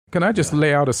Can I just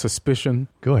lay out a suspicion?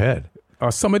 Go ahead.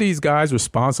 Are some of these guys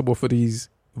responsible for these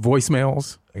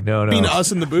voicemails? No. Being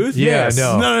us in the booth? Yeah, Yes.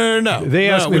 no. No. They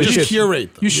asked me we to just shit.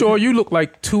 curate them. You sure? You look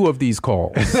like 2 of these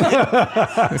calls. These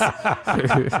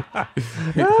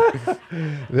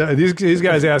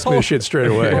guys asked me to shit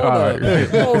straight away.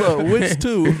 Hold on. Which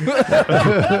 2?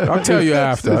 I'll tell you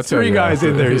after. I'll tell 3 you guys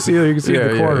after. in there. You can see in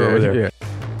the corner over there. Yeah.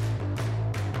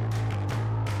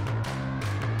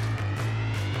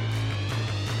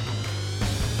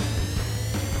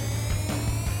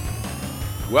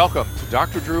 Welcome to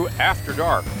Dr. Drew After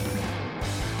Dark.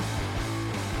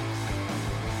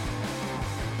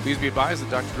 Please be advised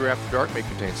that Dr. Drew After Dark may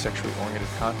contain sexually oriented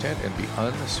content and be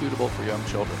unsuitable for young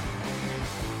children.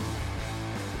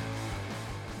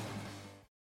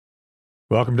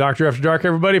 Welcome, Dr. After Dark,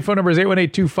 everybody. Phone number is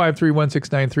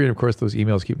 818-253-1693. And, of course, those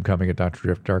emails keep them coming at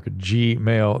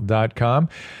drdrafterdark@gmail.com.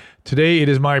 Today, it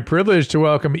is my privilege to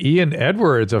welcome Ian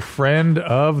Edwards, a friend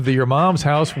of the Your Mom's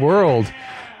House world.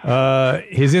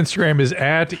 His Instagram is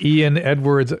at Ian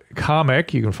Edwards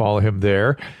Comic. You can follow him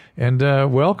there. And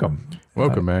welcome.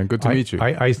 Welcome, man. Good to meet you.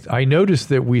 I noticed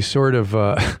that we sort of...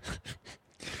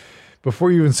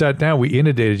 before you even sat down, we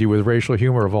inundated you with racial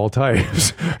humor of all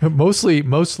types, mostly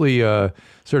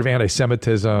sort of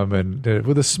anti-Semitism and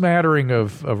with a smattering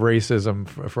of racism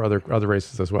for other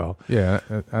races as well. Yeah,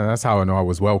 that's how I know I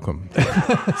was welcome.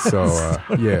 So,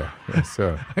 yeah.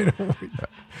 So, it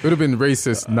would have been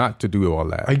racist not to do all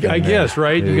that. I guess,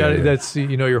 right? Yeah, you got yeah. That's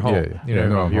you're home.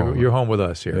 I'm home. You're home with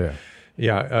us here.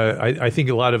 Yeah. I think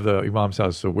a lot of the Your Mom's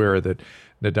House is aware that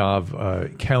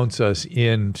Nadav counts us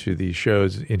into these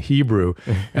shows in Hebrew,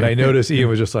 and I noticed Ian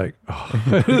was just like, oh.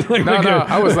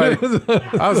 I was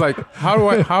like,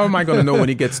 how am I going to know when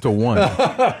he gets to 1? So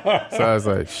I was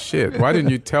like, shit, why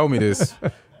didn't you tell me this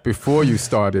before you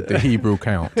started the Hebrew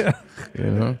count? You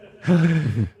know?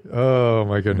 Oh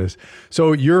my goodness!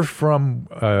 So you're from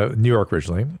New York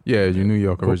originally? Yeah, you're New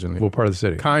York originally. What part of the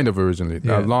city? Kind of originally,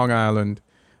 Yeah. Long Island.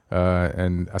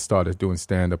 And I started doing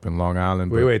stand-up in Long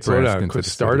Island. Wait, slow down.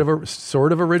 Sort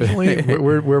of originally?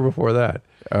 where before that?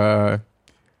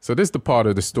 So this is the part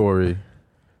of the story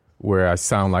where I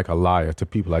sound like a liar to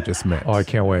people I just met. Oh, I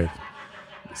can't wait.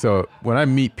 So when I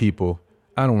meet people,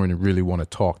 I don't really want to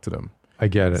talk to them. I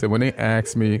get it. So when they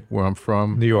ask me where I'm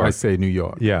from, New York. I say New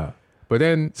York. Yeah. But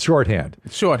then Shorthand.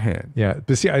 Yeah.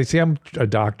 But see, I'm a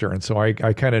doctor, and so I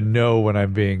kind of know when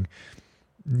I'm being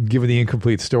given the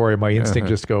incomplete story. My instinct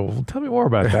just go, well, tell me more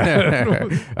about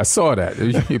that. I saw that.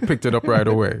 You picked it up right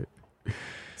away.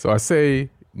 So I say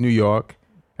New York,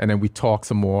 and then we talk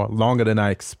some more, longer than I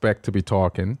expect to be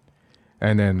talking.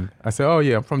 And then I say, oh,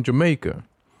 yeah, I'm from Jamaica,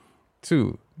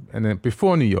 too. And then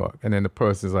before New York. And then the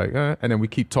person's like, and then we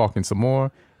keep talking some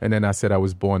more. And then I said I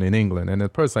was born in England. And the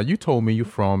person's like, you told me you're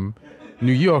from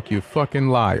New York, you fucking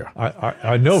liar.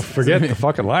 I know. Forget the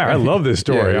fucking liar. I love this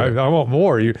story. Yeah. I want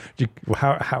more.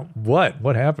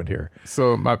 What happened here?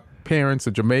 So my parents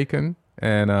are Jamaican,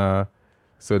 and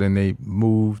so then they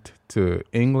moved to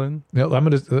England. Now, I'm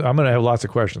gonna have lots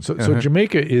of questions. So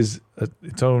Jamaica is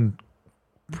its own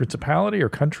principality or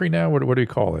country now. What do you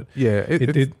call it? Yeah,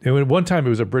 at one time it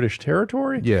was a British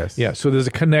territory. Yes. Yeah. So there's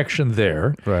a connection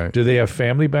there. Right. Do they have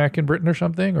family back in Britain or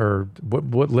something, or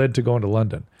what led to going to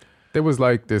London? There was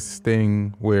like this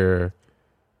thing where,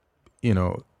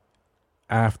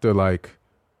 after like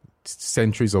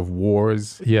centuries of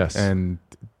wars, yes, and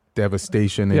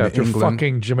devastation in after England,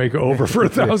 fucking Jamaica over for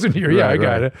 1,000 years. Yeah, I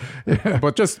got it. Yeah.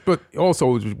 But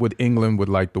also with England, with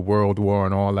like the World War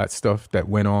and all that stuff that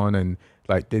went on, and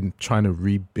like them trying to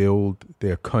rebuild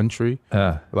their country,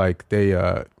 like they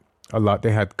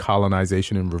had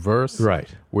colonization in reverse, right,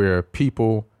 where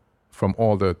people from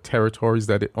all the territories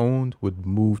that it owned would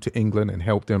move to England and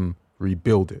help them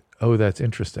rebuild it. Oh, that's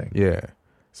interesting. Yeah.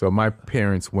 So my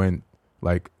parents went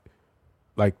like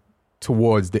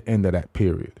towards the end of that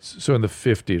period. So in the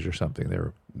 50s or something, they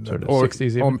were sort of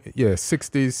 60s even?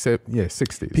 60s.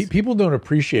 60s. People don't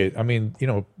appreciate,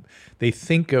 they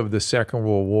think of the Second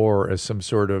World War as some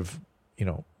sort of,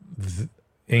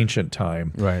 ancient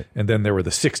time. Right. And then there were the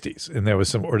 60s, and there was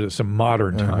some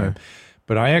modern time.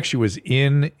 But I actually was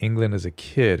in England as a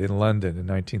kid in London in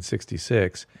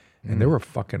 1966, and there were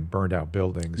fucking burned out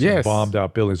buildings, yes, bombed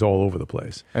out buildings all over the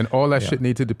place. And all that shit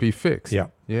needed to be fixed. Yeah.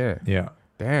 Yeah. Yeah.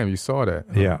 Damn, you saw that.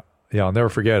 Huh? Yeah. Yeah, I'll never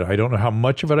forget it. I don't know how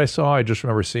much of it I saw. I just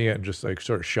remember seeing it and just like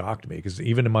sort of shocked me, because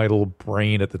even in my little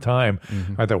brain at the time,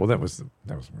 I thought, well, that was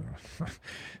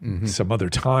some other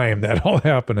time that all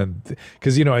happened. And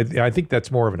because, I think that's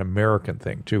more of an American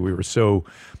thing too. We were so,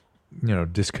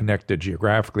 disconnected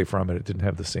geographically from it. It didn't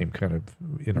have the same kind of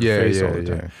interface all the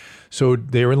time. Yeah. So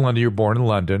they were in London. You were born in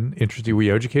London. Interesting. Were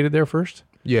you educated there first?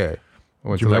 Yeah. I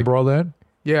went Do you to, remember all that?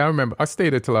 Yeah, I remember. I stayed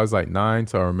there till I was like 9,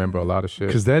 so I remember a lot of shit.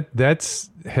 Because that's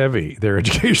heavy. Their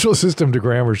educational system to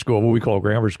grammar school, what we call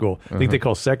grammar school. I think they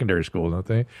call secondary school, don't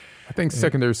they? I think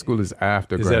secondary school is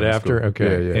after. Is that grammar after? school.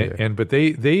 Okay. Yeah. But they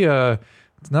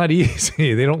it's not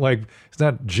easy. They don't like, it's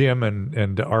not gym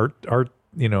and art,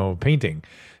 painting,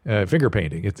 finger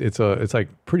painting. It's like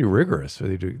pretty rigorous. So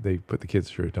they put the kids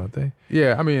through, don't they?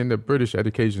 Yeah, I mean the British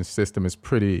education system is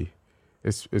pretty.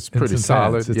 It's pretty intense.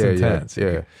 solid. It's yeah, intense.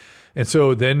 Yeah. And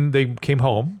so then they came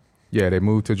home Yeah, they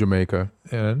moved to Jamaica,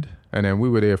 and and then we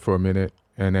were there for a minute,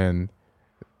 and then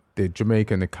the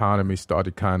Jamaican economy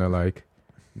started kind of like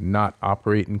not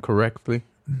operating correctly.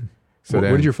 So what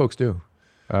then, did your folks do?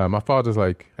 my father's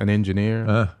like an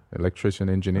engineer, electrician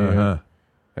engineer,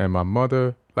 and my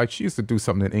mother, like, she used to do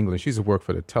something in England. She used to work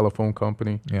for the telephone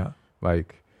company. Yeah.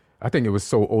 Like, I think it was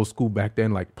so old school back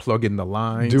then, like plugging the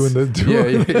lines. Doing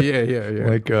yeah.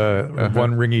 like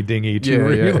one ringy dingy, two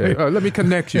Yeah. ringy. Let me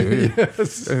connect you.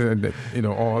 Yes. And,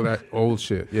 all that old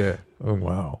shit. Yeah. Oh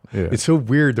wow! Yeah. It's so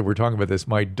weird that we're talking about this.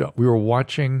 We were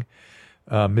watching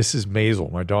Mrs.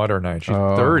 Maisel, my daughter and I. She's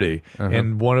 30,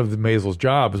 and one of the Maisel's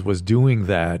jobs was doing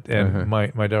that. And my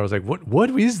daughter was like, "What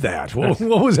is that? What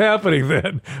was happening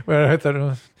then?" Well, I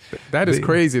thought, That is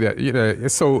crazy. That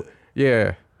it's so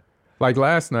yeah. Like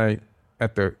last night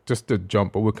just to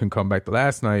jump, but we can come back to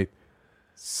last night.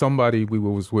 Somebody we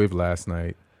was with last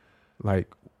night,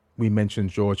 like, we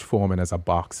mentioned George Foreman as a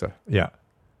boxer. yeah,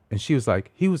 And she was like,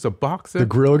 he was a boxer? the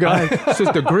grill guy It's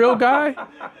just the grill guy?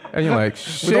 And you're like,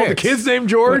 shit. with all the kids named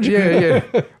George. Yeah.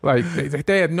 Like,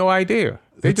 they had no idea.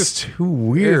 They It's just, too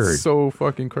weird. it's so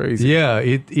fucking crazy. Yeah,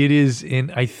 it is.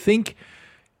 And I think,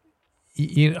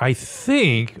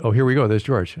 oh, here we go. There's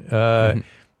George.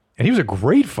 And he was a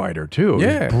great fighter too. He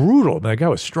Yeah. was brutal. That guy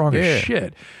was strong Yeah. as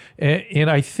shit. And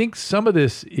I think some of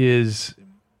this is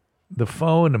the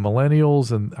phone and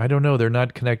millennials, and I don't know, they're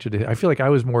not connected. I feel like I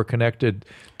was more connected.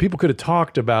 People could have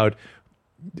talked about,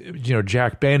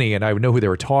 Jack Benny, and I would know who they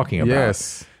were talking about.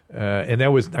 Yes. And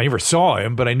that was, I never saw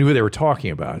him, but I knew who they were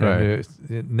talking about. Right.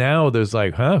 And now there's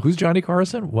like, who's Johnny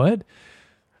Carson? What?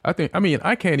 I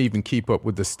can't even keep up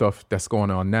with the stuff that's going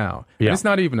on now. Yeah. And it's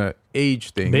not even an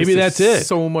age thing. Maybe It's just that's it.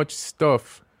 So much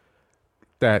stuff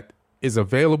that is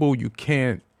available. You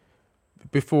can't.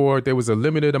 Before, there was a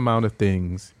limited amount of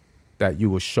things that you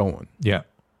were showing. Yeah.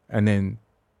 And then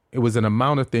it was an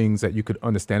amount of things that you could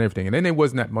understand everything. And then there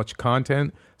wasn't that much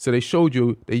content. So they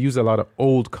use a lot of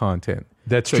old content.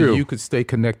 That's so true. You could stay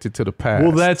connected to the past.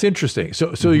 Well, that's interesting.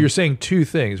 So you're saying two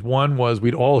things. One was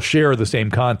we'd all share the same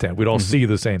content. We'd all see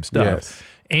the same stuff. Yes.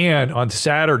 And on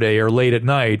Saturday or late at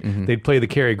night, they'd play the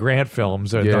Cary Grant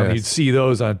films, and Yes. you'd see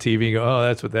those on TV and go, "Oh,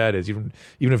 that's what that is." Even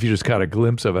if you just caught a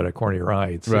glimpse of it at a corner of your eye,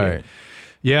 you'd see Right. it.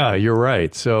 Yeah, you're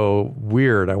right. So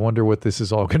weird. I wonder what this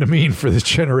is all going to mean for this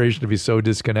generation to be so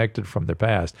disconnected from their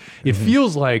past. It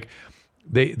feels like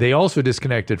they also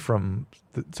disconnected from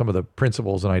some of the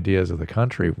principles and ideas of the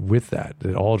country with that.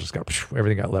 It all just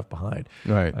everything got left behind.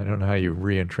 Right. I don't know how you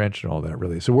re-entrench in all that,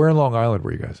 really. So where in Long Island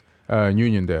were you guys?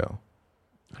 Uniondale.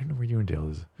 I don't know where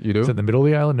Uniondale is. You do? Is it in the middle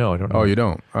of the island? No, I don't know. Oh, you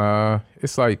don't?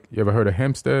 It's like, you ever heard of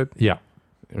Hempstead? Yeah,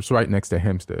 It's right next to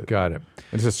Hempstead. got it.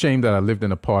 It's a shame that I lived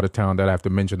in a part of town that I have to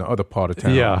mention the other part of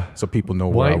town, Yeah. so people know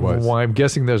where I was. Why? I'm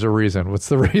guessing there's a reason. What's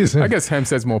the reason? I guess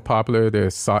Hempstead's more popular. Their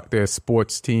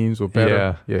sports teams were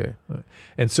better. Yeah.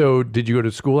 And so, did you go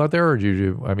to school out there, or did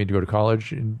you go to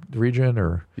college in the region,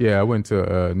 or? Yeah, I went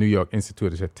to New York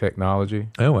Institute of Technology.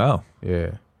 Oh wow!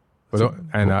 Yeah. But,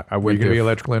 I Were you going went to be an there.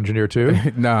 electrical engineer too?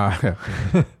 Nah.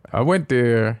 I went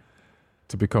there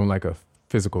to become like a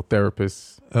physical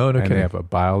therapist. Oh, no And kidding. they have a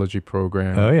biology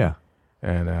program. Oh yeah.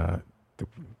 And I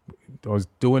was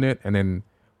doing it, and then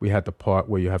we had the part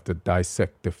where you have to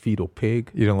dissect the fetal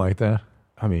pig. You don't like that?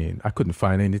 I mean, I couldn't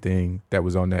find anything that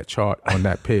was on that chart on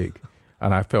that pig.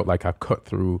 And I felt like I cut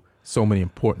through so many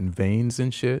important veins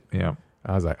and shit. Yeah.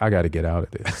 I was like, I got to get out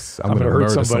of this. I'm I'm going to gonna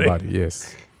hurt murder somebody.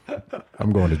 Yes.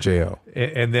 I'm going to jail.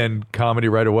 And then comedy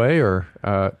right away, or?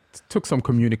 Took some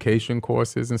communication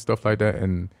courses and stuff like that,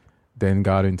 and then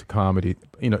got into comedy,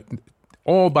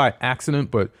 all by accident.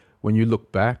 But when you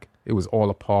look back, it was all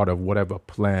a part of whatever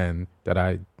plan that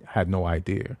I had no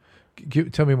idea.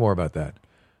 Tell me more about that.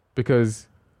 Because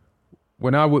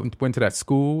when I went to that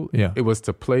school, Yeah. it was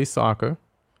to play soccer,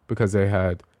 because they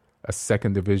had a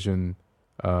second division,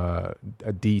 a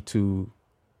D2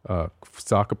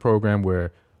 soccer program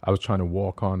where I was trying to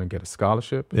walk on and get a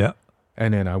scholarship. Yeah.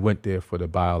 And then I went there for the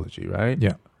biology, right?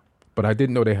 Yeah. But I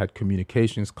didn't know they had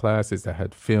communications classes that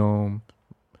had film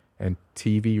and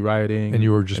TV writing. And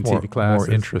you were just and more, TV classes.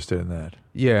 more interested in that.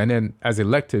 Yeah, and then as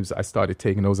electives, I started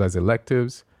taking those as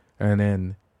electives. And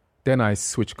then then I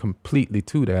switched completely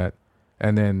to that,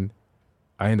 and then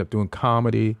I ended up doing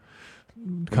comedy.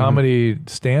 Comedy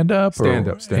stand-up?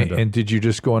 Stand-up. And did you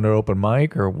just go on an open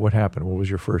mic, or what happened? What was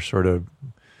your first sort of,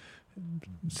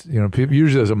 people,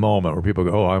 usually there's a moment where people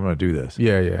go, oh, I'm going to do this.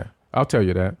 Yeah. I'll tell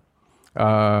you that.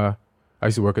 I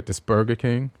used to work at this Burger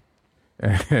King,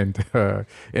 and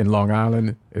in Long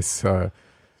Island. It's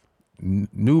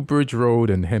Newbridge Road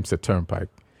and Hempstead Turnpike.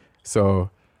 So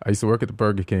I used to work at the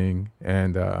Burger King,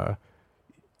 and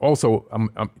also I'm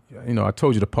I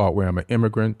told you the part where I'm an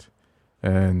immigrant,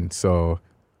 and so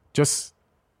just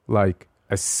like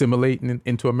assimilating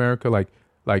into America,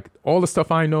 like all the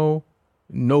stuff I know,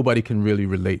 nobody can really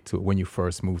relate to when you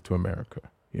first move to America.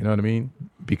 You know what I mean?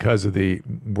 Because of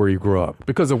where you grew up.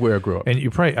 Because of where I grew up. And you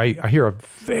probably, I hear a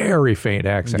very faint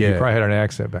accent. Yeah. You probably had an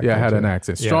accent back then. Yeah, I had too. an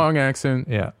accent. Strong accent.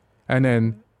 Yeah. And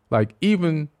then, like,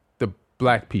 even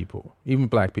black people,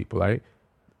 right?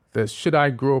 The shit I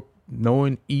grew up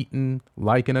knowing, eating,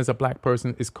 liking as a black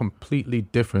person is completely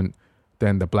different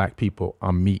than the black people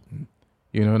I'm meeting.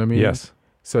 You know what I mean? Yes.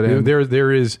 So then,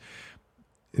 there is,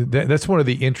 that's one of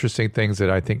the interesting things that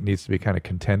I think needs to be kind of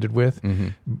contended with. Mm-hmm.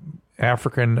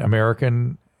 African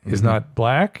American is not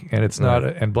black, and it's not,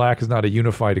 and black is not a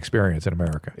unified experience in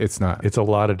America. it's not. It's a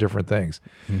lot of different things,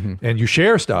 Mm-hmm. and you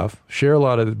share a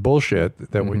lot of bullshit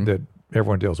that that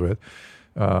everyone deals with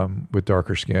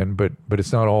darker skin, but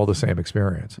it's not all the same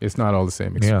experience. It's not all the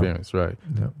same experience, right?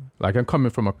 No. Like, I'm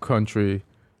coming from a country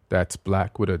that's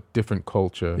black with a different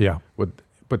culture. Yeah,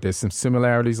 But there's some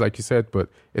similarities, like you said, but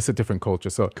it's a different culture.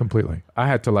 So completely. I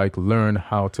had to like learn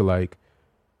how to like,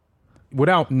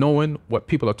 without knowing what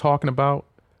people are talking about,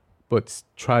 but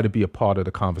try to be a part of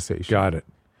the conversation. Got it.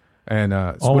 And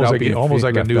Almost like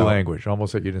a left new out. language.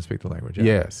 Almost like you didn't speak the language. Yeah.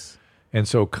 Yes. And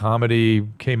so comedy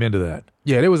came into that.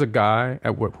 Yeah, there was a guy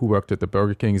at work who worked at the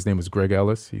Burger King. His name was Greg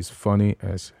Ellis. He's funny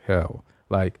as hell.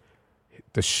 Like,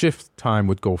 the shift time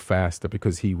would go faster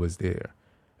because he was there.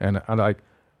 And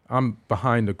I'm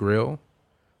behind the grill,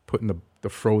 putting the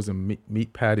frozen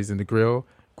meat patties in the grill.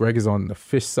 Greg is on the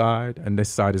fish side, and this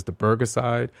side is the burger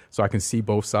side, so I can see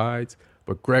both sides.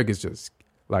 But Greg is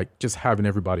just having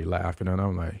everybody laughing, and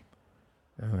I'm like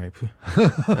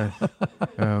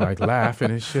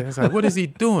laughing and shit. It's like, what is he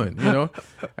doing? You know?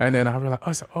 And then I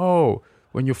realized, oh,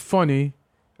 when you're funny,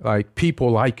 like, people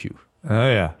like you. Oh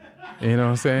yeah. You know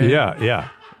what I'm saying? Yeah.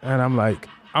 And I'm like,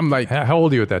 How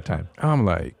old are you at that time? I'm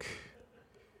like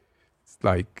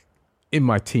in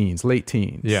my teens, late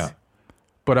teens. Yeah.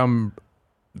 But I'm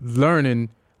learning,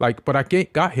 but I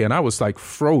got here and I was like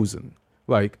frozen.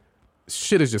 Like,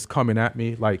 shit is just coming at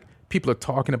me. Like, people are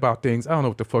talking about things. I don't know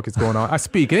what the fuck is going on. I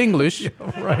speak English,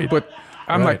 right? But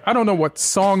I'm like, I don't know what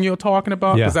song you're talking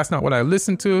about because that's not what I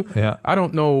listen to. Yeah. I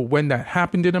don't know when that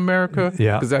happened in America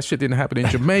because that shit didn't happen in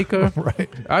Jamaica. Right.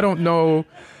 I don't know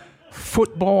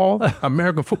football,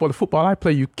 American football. The football I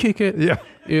play, you kick it. Yeah.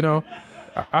 You know,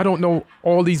 I don't know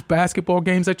all these basketball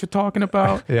games that you're talking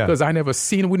about because I never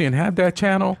seen it. We didn't have that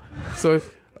channel. So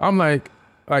I'm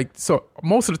so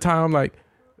most of the time, I'm like,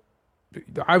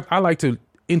 I like to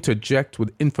interject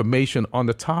with information on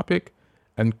the topic,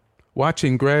 and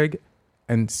watching Greg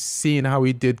and seeing how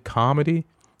he did comedy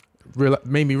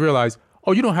made me realize,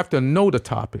 oh, you don't have to know the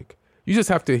topic. You just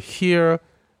have to hear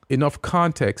enough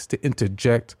context to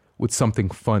interject with something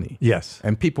funny. Yes.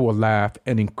 And people will laugh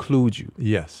and include you.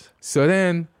 Yes. So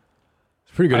then,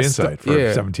 it's pretty good insight for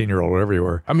a 17-year-old, whatever you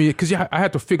were. I mean, because I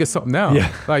had to figure something out.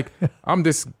 Yeah. Like, I'm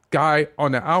this guy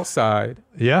on the outside.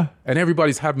 Yeah. And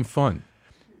everybody's having fun.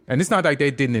 And it's not like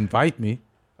they didn't invite me.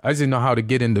 I just didn't know how to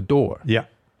get in the door. Yeah.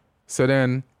 So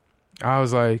then I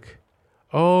was like,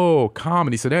 oh,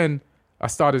 comedy. So then I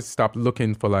stopped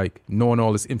looking for knowing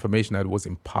all this information that was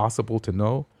impossible to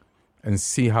know, and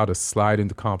see how to slide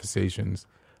into conversations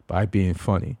by being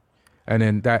funny. And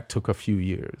then that took a few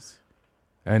years.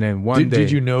 And then one day...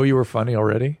 Did you know you were funny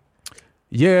already?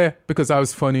 Yeah, because I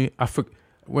was funny.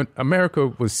 When America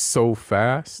was so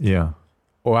fast... Yeah.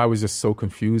 Or I was just so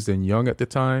confused and young at the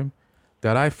time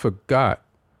that I forgot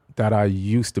that I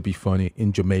used to be funny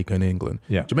in Jamaica and England.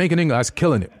 Yeah. Jamaica and England, I was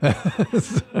killing it.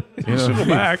 You should go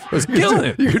back. I was killing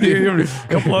it. You could do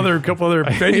a couple other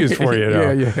venues for you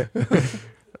now. Yeah.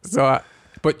 So,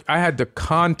 but I had the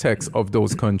context of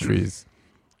those countries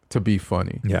to be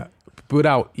funny. Yeah.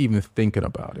 Without even thinking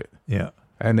about it. Yeah.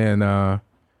 And then,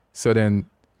 so then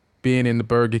being in the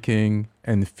Burger King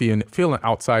and feeling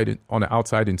on the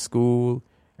outside in school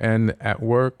and at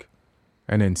work,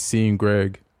 and then seeing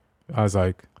Greg, I was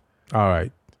like, all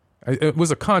right. It was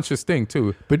a conscious thing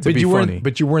too, but to be you funny.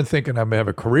 weren't thinking I'm gonna have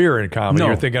a career in comedy. No,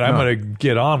 You're thinking I'm gonna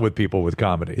get on with people with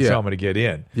comedy, so I'm gonna get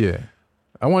in. Yeah.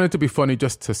 I wanted it to be funny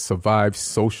just to survive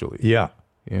socially. Yeah.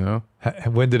 You know.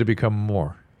 When did it become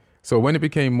more? So when it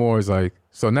became more, is like,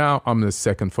 so now I'm the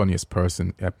second funniest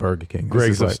person at Burger King.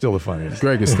 Greg's like, still the funniest.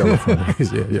 Greg is still the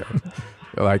funniest. Yeah.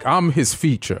 Like, I'm his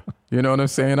feature. You know what I'm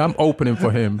saying? I'm opening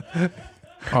for him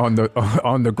on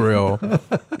the grill.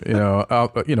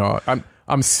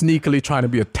 I'm sneakily trying to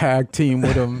be a tag team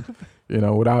with him,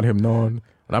 without him knowing.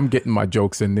 And I'm getting my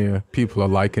jokes in there. People are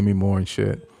liking me more and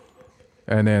shit.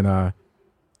 And then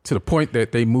to the point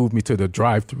that they moved me to the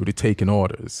drive-thru to taking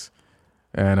orders.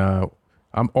 And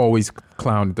I'm always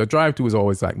clowning. The drive-thru is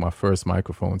always like my first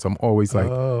microphone. So I'm always like,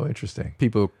 oh, interesting.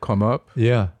 People come up.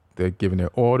 Yeah. They're giving their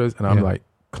orders, and I'm like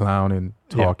clowning,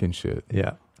 talking shit.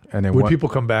 Yeah. And then would people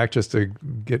come back just to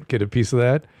get a piece of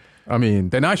that? I mean,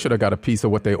 then I should have got a piece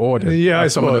of what they ordered. Yeah, I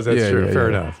suppose that's true. Fair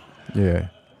enough. Yeah.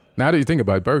 Now that you think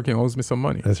about it, Burger King owes me some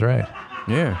money. That's right.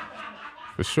 Yeah,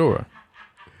 for sure.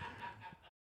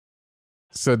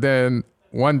 So then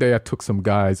one day I took some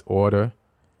guy's order,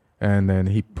 and then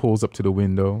he pulls up to the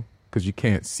window because you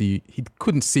can't see. He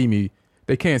couldn't see me.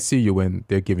 They can't see you when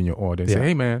they're giving your order. He said,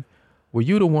 "Hey, man, were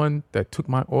you the one that took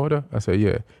my order?" I said,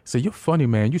 "Yeah." He said, "You're funny,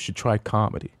 man. You should try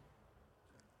comedy."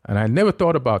 And I never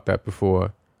thought about that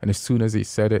before. And as soon as he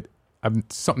said it,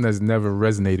 something that's never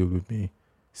resonated with me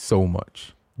so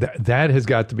much. That has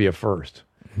got to be a first.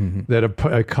 Mm-hmm. That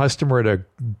a customer at a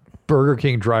Burger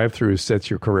King drive-thru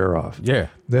sets your career off. Yeah.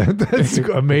 That's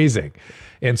amazing.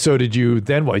 And so did you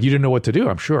then what? You didn't know what to do,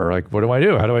 I'm sure. Like, what do I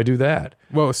do? How do I do that?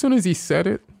 Well, as soon as he said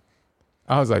it,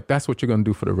 I was like, that's what you're going to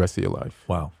do for the rest of your life.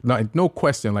 Wow. No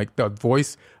question. Like the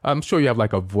voice, I'm sure you have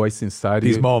like a voice inside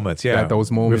These you. moments, yeah.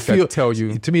 Those moments that tell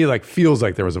you. To me, like feels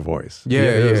like there was a voice. Yeah,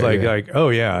 it was yeah, like, oh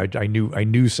yeah, I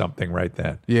knew something right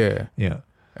then. Yeah. Yeah.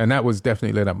 And that was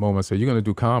definitely that moment. So you're going to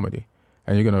do comedy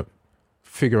and you're going to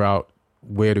figure out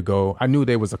where to go. I knew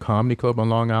there was a comedy club on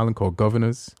Long Island called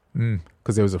Governors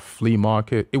because there was a flea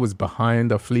market. It was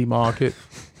behind a flea market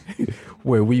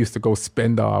where we used to go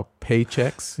spend our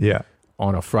paychecks. Yeah.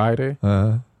 On a Friday.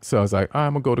 So I was like,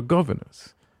 I'm going to go to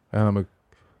Governors. And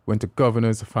went to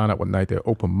Governors, found out what night their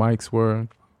open mics were,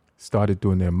 started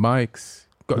doing their mics,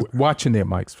 watching their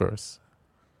mics first.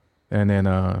 And then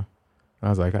I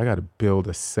was like, I got to build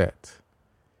a set.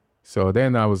 So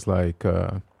then I was like,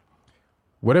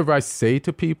 whatever I say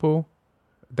to people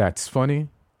that's funny,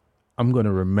 I'm going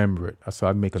to remember it. So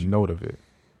I make a note of it.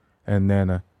 And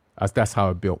then that's how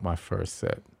I built my first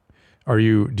set. Do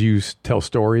you tell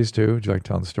stories too? Do you like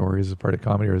telling stories as part of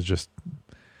comedy, or is it just?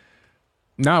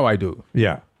 Now I do.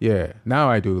 Yeah. Yeah. Now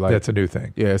I do. Like, that's a new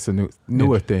thing. Yeah, it's a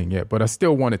newer thing. Yeah, but I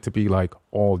still want it to be like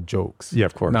all jokes. Yeah,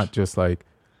 of course. Not just like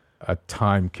a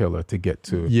time killer to get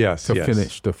to. Yes.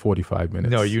 Finish the 45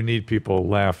 minutes. No, you need people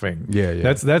laughing. Yeah,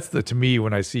 yeah. That's to me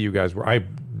when I see you guys. Where I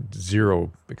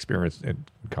zero experience in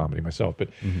comedy myself,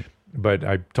 but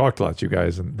I talked a lot to you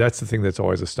guys, and that's the thing that's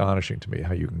always astonishing to me,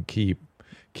 how you can keep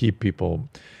people.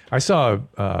 I saw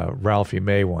Ralphie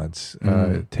May once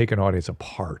take an audience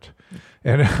apart,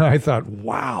 and I thought,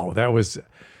 wow, that was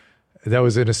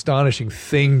an astonishing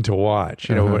thing to watch.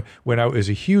 You know, when I was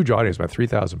a huge audience, about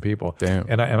 3,000 people. Damn.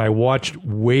 And I watched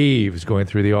waves going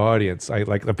through the audience. I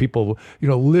like the people,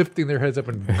 lifting their heads up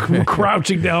and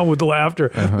crouching down with the laughter.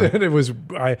 And it was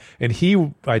I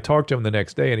talked to him the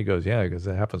next day, and he goes, yeah, because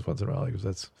that happens once in a while. He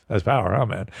goes, that's power, huh,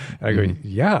 man? And I go,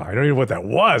 yeah, I don't even know what that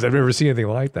was. I've never seen anything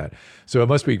like that. So it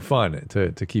must be fun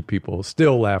to keep people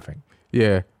still laughing.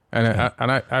 Yeah, and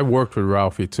I worked with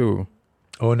Ralphie too.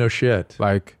 Oh, no shit.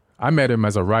 Like, I met him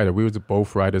as a writer. We were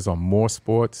both writers on More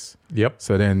Sports. Yep.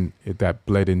 So then that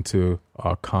bled into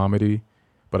our comedy.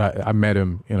 But I met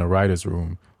him in a writer's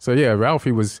room. So yeah,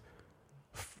 Ralphie was,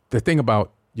 the thing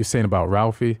about, you're saying about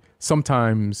Ralphie,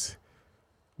 sometimes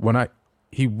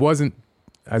he wasn't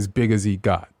as big as he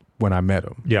got when I met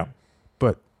him. Yeah.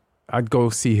 But I'd go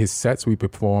see his sets. We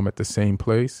perform at the same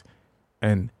place.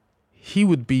 And he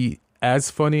would be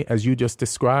as funny as you just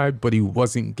described, but he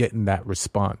wasn't getting that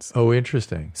response. Oh,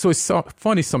 interesting. So it's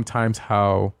funny sometimes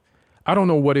how, I don't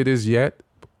know what it is yet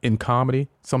in comedy.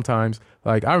 Sometimes,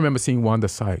 like, I remember seeing Wanda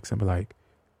Sykes and be like,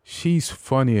 she's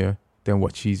funnier than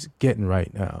what she's getting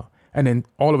right now. And then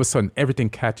all of a sudden, everything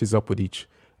catches up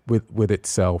with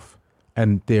itself.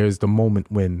 And there's the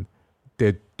moment when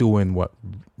they're doing what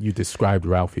you described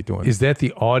Ralphie doing. Is that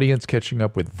the audience catching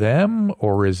up with them,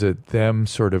 or is it them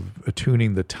sort of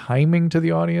attuning the timing to the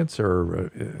audience,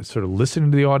 or sort of listening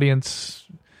to the audience?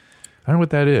 I don't know what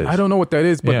that is. I don't know what that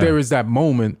is, but Yeah. there is that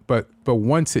moment. But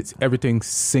once everything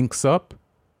syncs up,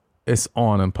 it's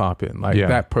on and popping. Like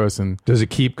that person. Does it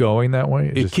keep going that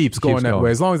way? It keeps going that way.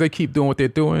 As long as they keep doing what they're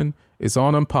doing, it's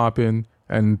on and popping,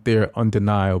 and they're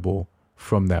undeniable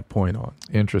from that point on.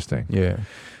 Interesting. Yeah.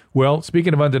 Well,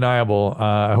 speaking of undeniable,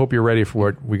 I hope you're ready for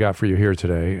what we got for you here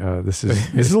today. This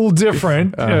is a little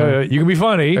different. You can be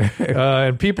funny,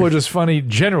 and people are just funny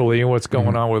generally in what's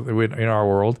going on in our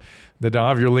world.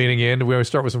 Nadav, you're leaning in. Do we always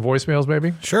start with some voicemails,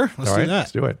 maybe? Sure, let's do that.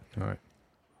 Let's do it. All right.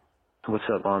 What's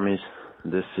up, Armies?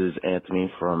 This is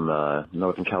Anthony from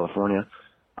Northern California.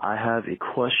 I have a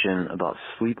question about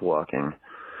sleepwalking.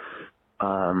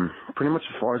 Pretty much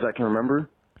as far as I can remember,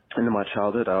 into my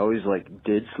childhood, I always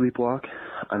did sleepwalk.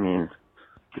 I mean,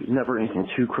 never anything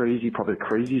too crazy. Probably the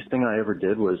craziest thing I ever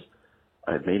did was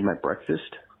I made my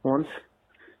breakfast once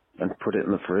and put it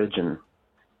in the fridge and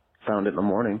found it in the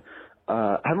morning.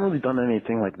 I haven't really done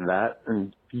anything like that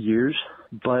in years,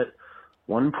 but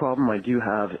one problem I do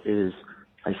have is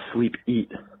I sleep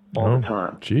eat all the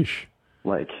time. Sheesh.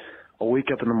 I'll wake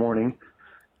up in the morning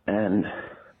and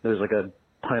there's a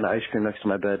pint of ice cream next to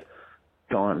my bed,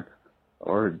 gone.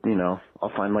 Or,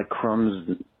 I'll find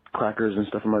crumbs, crackers and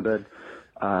stuff in my bed.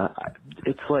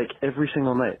 It's every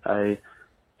single night I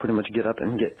pretty much get up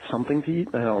and get something to eat.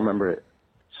 I don't remember it.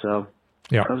 So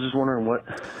Yeah. I was just wondering what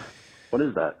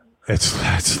is that? It's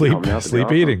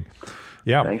sleep eating.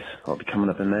 Yeah. Thanks. I'll be coming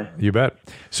up in May. You bet.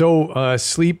 So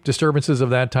sleep disturbances of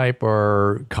that type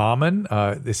are common.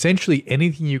 Essentially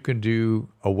anything you can do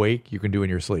awake, you can do in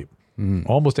your sleep.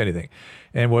 Almost anything.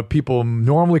 And what people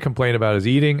normally complain about is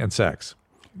eating and sex.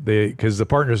 Because the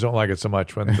partners don't like it so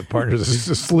much when the partner's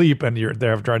asleep and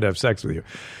they're trying to have sex with you.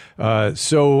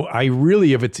 So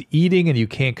if it's eating and you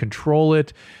can't control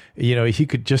it, he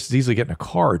could just as easily get in a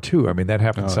car too. I mean, that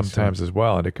happens sometimes as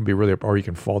well. And it can be or you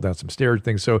can fall down some stairs,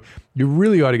 things. So you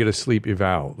really ought to get a sleep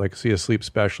eval, see a sleep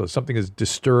specialist. Something is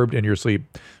disturbed in your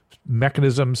sleep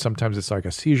mechanism. Sometimes it's like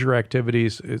a seizure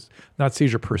activities. It's not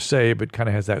seizure per se, but kind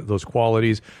of has those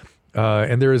qualities.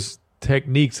 And there's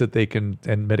techniques that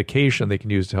and medication they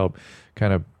can use to help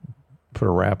kind of put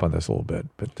a wrap on this a little bit,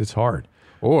 but it's hard.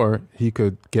 Or he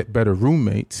could get better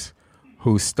roommates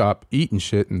who stop eating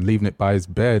shit and leaving it by his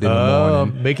bed in the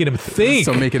morning. Making him think.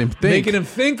 So making him think. Making him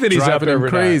think that he's up Driving him every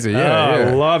crazy. night. Yeah, yeah.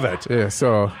 I love it. Yeah,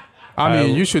 so,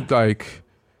 you should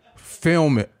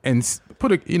film it and put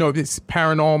this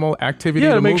paranormal activity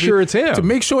Yeah, in to the make movie sure it's him. To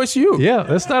make sure it's you. Yeah,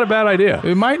 that's not a bad idea.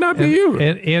 It might not be you.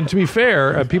 And to be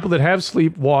fair, people that have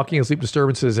sleepwalking and sleep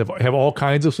disturbances have all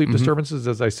kinds of sleep disturbances,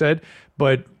 as I said,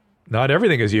 but not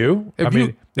everything is you.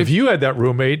 If you had that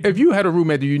roommate, If you had a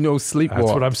roommate that sleepwalk,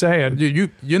 that's what I'm saying.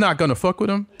 You're not going to fuck with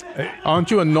him? Aren't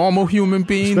you a normal human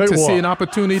being to see an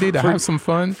opportunity to have some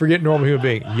fun? Forget normal human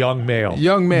being. Young male.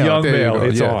 Young male. There you go.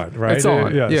 It's Yeah. on, right? It's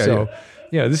on. Yeah.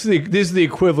 Yeah, this is the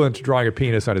equivalent to drawing a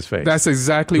penis on his face. That's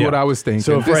exactly what I was thinking.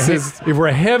 So if we're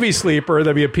a heavy sleeper,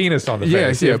 there'd be a penis on the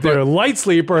face. Yeah, if they're a light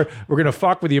sleeper, we're gonna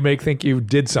fuck with you, think you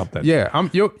did something. Yeah,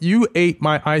 you ate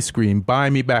my ice cream. Buy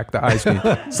me back the ice cream.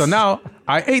 So now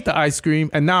I ate the ice cream,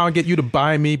 and now I get you to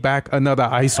buy me back another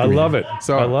ice cream. I love it.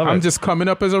 So I love I'm it. just coming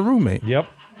up as a roommate. Yep.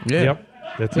 Yeah. Yep.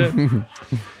 That's it.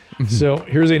 So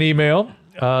here's an email.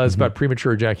 It's about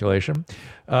premature ejaculation.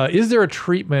 Is there a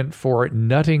treatment for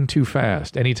nutting too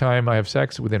fast? Anytime I have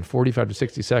sex within 45 to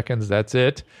 60 seconds, that's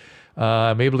it.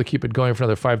 I'm able to keep it going for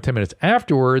another 5-10 minutes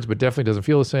afterwards, but definitely doesn't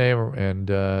feel the same and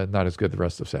not as good the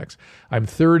rest of sex. I'm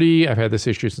 30. I've had this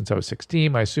issue since I was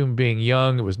 16. I assume being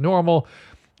young, it was normal.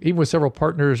 Even with several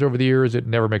partners over the years, it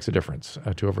never makes a difference.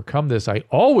 To overcome this, I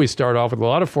always start off with a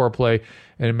lot of foreplay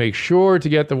and make sure to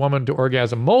get the woman to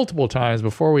orgasm multiple times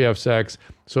before we have sex,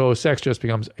 so sex just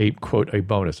becomes a, quote, a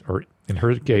bonus. Or in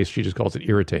her case, she just calls it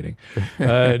irritating.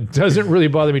 It doesn't really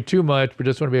bother me too much, but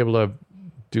just want to be able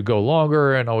to go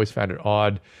longer, and always found it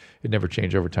odd. It never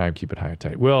changed over time. Keep it high and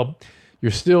tight. Well,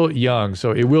 you're still young,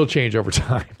 so it will change over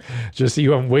time. Just so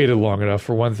you haven't waited long enough,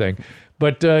 for one thing.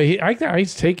 But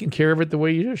he's taking care of it the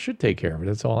way you should take care of it.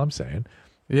 That's all I'm saying.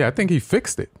 Yeah, I think he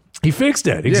fixed it. He fixed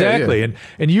it, exactly. Yeah.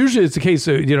 And usually it's the case,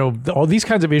 all these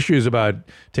kinds of issues about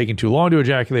taking too long to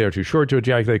ejaculate or too short to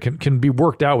ejaculate can be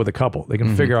worked out with a couple. They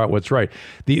can figure out what's right.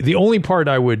 The only part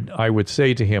I would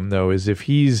say to him, though, is if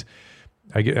he's,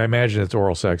 I imagine it's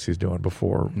oral sex he's doing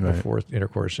before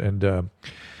intercourse.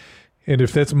 And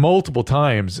if that's multiple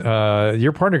times,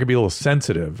 your partner could be a little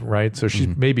sensitive, right? So she's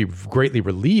maybe greatly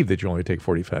relieved that you only take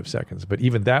 45 seconds, but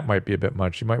even that might be a bit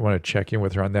much. You might want to check in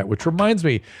with her on that, which reminds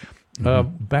me,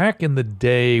 back in the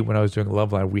day when I was doing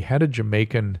Loveline, we had a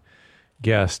Jamaican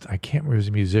guest. I can't remember, he was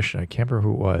a musician. I can't remember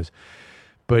who it was.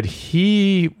 But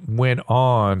he went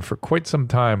on for quite some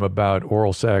time about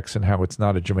oral sex and how it's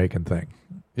not a Jamaican thing.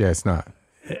 Yeah, it's not.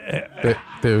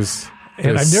 There's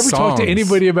And I've never talked to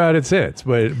anybody about it since,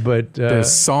 but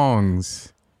there's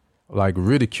songs like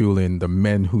ridiculing the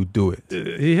men who do it.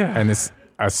 Yeah. And it's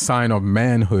a sign of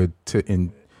manhood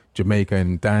Jamaica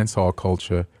and dancehall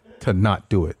culture to not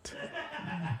do it.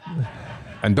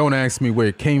 And don't ask me where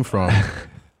it came from.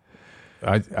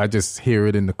 I just hear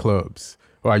it in the clubs.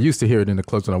 Well, I used to hear it in the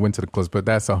clubs when I went to the clubs, but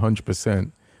that's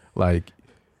 100% like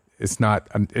it's not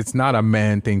a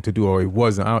man thing to do, or it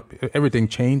wasn't. Everything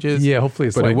changes. Yeah, hopefully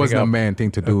it's but it lightening wasn't up. a man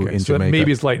thing to do in so Jamaica.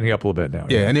 maybe it's lightening up a little bit now.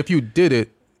 Yeah, and if you did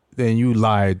it, then you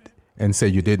lied and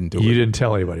said you didn't do it. You didn't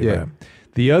tell anybody Yeah. that.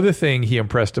 The other thing he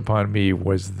impressed upon me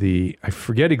was I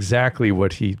forget exactly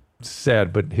what he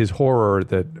said, but his horror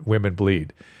that women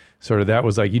bleed. Sort of that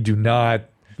was like, you do not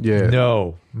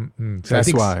know. So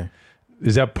That's why.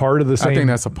 Is that part of the same? I think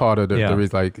that's a part of the Yeah.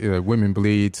 reason, like women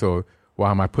bleed, so why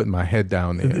am I putting my head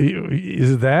down there?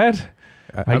 Is that?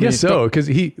 I mean, guess so, because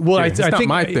he. Well, it's I not think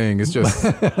my thing. It's just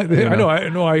I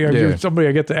know. You're somebody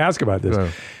I get to ask about this,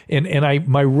 Yeah. and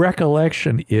my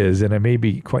recollection is, and I may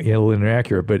be quite a little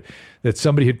inaccurate, but that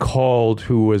somebody had called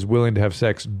who was willing to have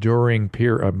sex during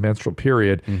a menstrual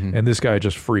period, and this guy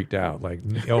just freaked out, like,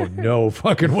 oh no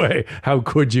fucking way! How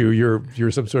could you?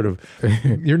 You're some sort of,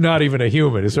 you're not even a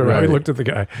human. Is sort of how he Right. looked at the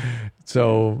guy.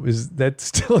 So is that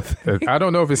still a thing? I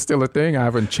don't know if it's still a thing. I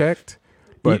haven't checked,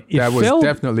 but It that was felt-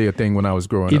 definitely a thing when I was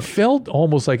growing It up. felt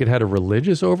almost like it had a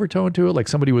religious overtone to it, like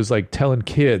somebody was like telling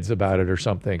kids about it or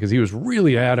something, because he was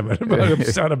really adamant about it,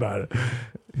 upset about it.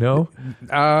 No,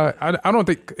 I don't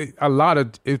think a lot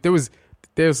of if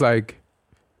there's like,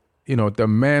 the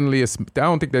manliest. I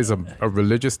don't think there's a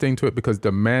religious thing to it, because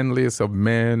the manliest of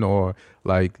men, or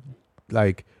like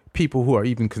people who are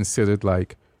even considered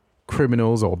like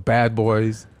criminals or bad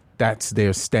boys, that's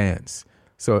their stance.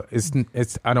 So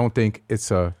it's I don't think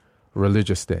it's a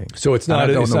religious thing. so it's And I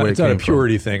not. don't It's know not, where it it's not a came from.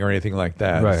 purity thing or anything like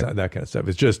that. Right. It's not that kind of stuff.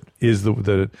 It's just is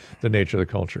the nature of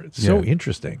the culture. It's so Yeah.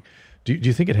 interesting. Do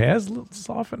you think it has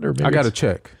softened, or maybe I got to it's-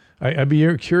 check. I'd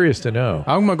be curious to know.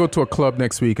 I'm gonna go to a club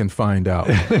next week and find out.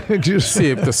 Just See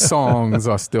if the songs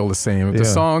are still the same. If the Yeah.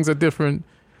 songs are different,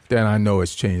 then I know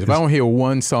it's changed. If I don't hear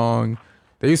one song,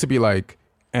 there used to be like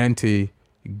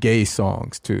anti-gay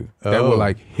songs too that Oh. were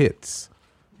like hits,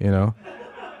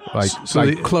 like So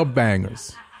like the- club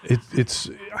bangers.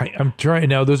 I'm trying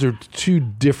now. Those are two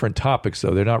different topics,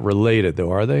 though. They're not related,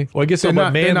 though, are they? Well, I guess They're about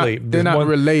not, manly. they're there's not one-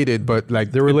 related, but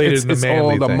like They're related It's, in the it's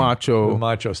manly all the thing. macho. The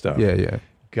macho stuff. Yeah.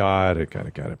 Got it.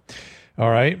 All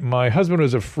right. My husband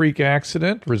was a freak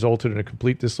accident, resulted in a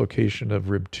complete dislocation of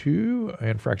rib 2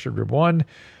 and fractured rib 1.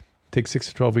 Takes 6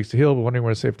 to 12 weeks to heal, but wondering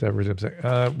when it's safe to have resume sex.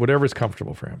 Whatever's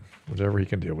comfortable for him, whatever he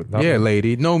can deal with. Not Yeah,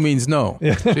 lady. No means no.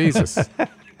 Jesus.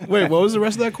 Wait, what was the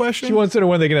rest of that question? She wants to know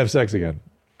when they can have sex again.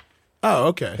 Oh,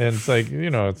 okay. And it's like,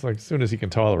 it's like as soon as he can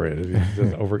tolerate it, he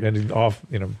doesn't and he's off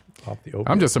the open.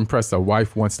 I'm just impressed a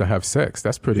wife wants to have sex.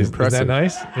 That's pretty impressive. Isn't that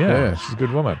nice? Yeah, Yeah. she's a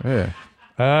good woman. Yeah.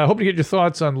 Hope to get your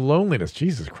thoughts on loneliness.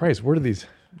 Jesus Christ, where do these?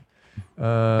 We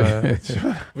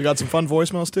got some fun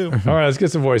voicemails too. All right, let's get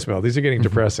some voicemail. These are getting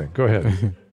depressing. Go ahead.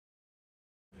 Hey,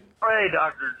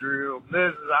 Dr. Drew.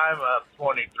 I'm a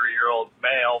 23-year-old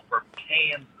male from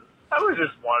Kansas. I was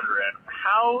just wondering,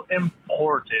 how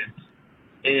important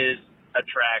is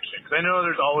attraction? Because I know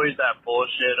there's always that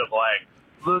bullshit of like,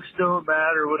 looks don't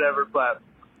matter, whatever, but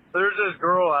there's this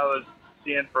girl I was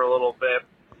seeing for a little bit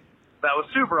that was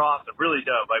super awesome, really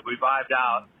dope. Like, we vibed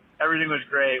out. Everything was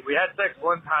great. We had sex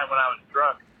one time when I was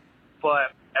drunk,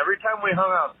 but every time we hung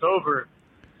out sober,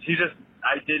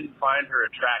 I didn't find her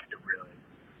attractive, really.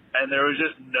 And there was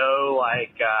just no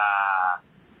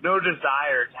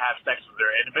desire to have sex with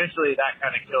her. And eventually that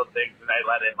kind of killed things, and I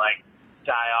let it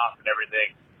die off and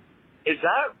everything. Is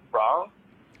that wrong?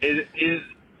 Do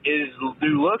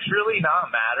looks really not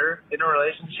matter in a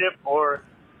relationship, or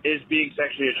is being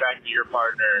sexually attracted to your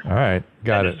partner All right,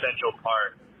 got an it. essential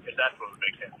part? Because that's what would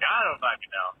make sense. I don't fucking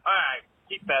know. All right,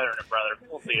 keep bettering it, brother.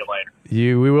 We'll see you later.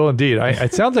 We will indeed.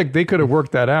 It sounds like they could have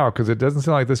worked that out, because it doesn't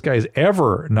sound like this guy is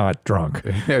ever not drunk.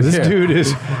 This Yeah. dude.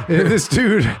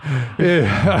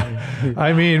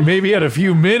 I mean, maybe he had a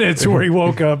few minutes where he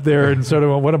woke up there and sort of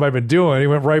went, "What have I been doing?" He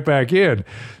went right back in.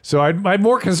 So I'm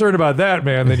more concerned about that,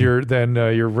 man, than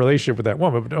your relationship with that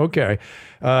woman. But okay,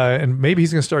 and maybe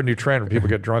he's going to start a new trend where people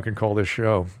get drunk and call this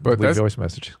show. But leave that's- voice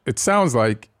messages. It sounds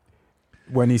like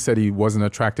when he said he wasn't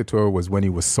attracted to her was when he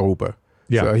was sober.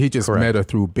 Yeah, So he just correct. met her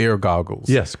through beer goggles.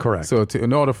 Yes, correct. So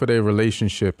in order for their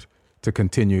relationship to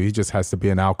continue, he just has to be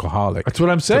an alcoholic. That's what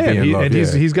I'm to be saying. in love, yeah.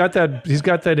 He's got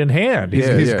that in hand.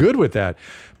 He's Yeah. good with that.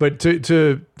 But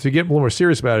to get a little more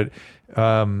serious about it,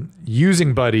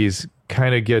 using buddies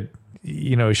kind of get,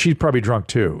 she's probably drunk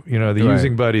too. The Right.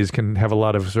 using buddies can have a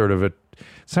lot of sort of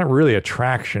it's not really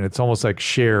attraction. It's almost like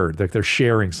shared, like they're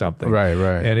sharing something. Right,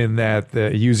 right. And in that,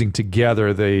 using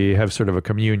together, they have sort of a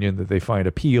communion that they find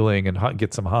appealing and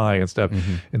get some high and stuff.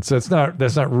 And so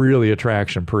that's not really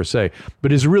attraction per se,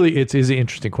 but it's an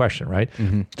interesting question, right?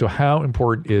 So how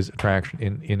important is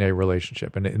attraction in a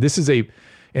relationship? And this is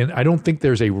and I don't think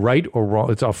there's a right or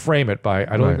wrong. I'll frame it by,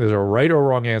 I don't think there's a right or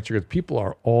wrong answer, because people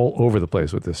are all over the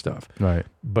place with this stuff. Right.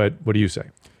 But what do you say?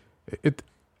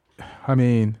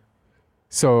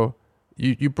 So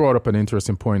you brought up an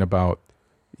interesting point about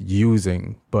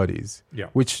using buddies,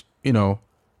 which,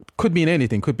 could mean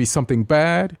anything. Could be something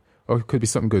bad or it could be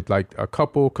something good. Like a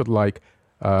couple could like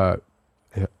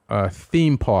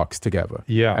theme parks together.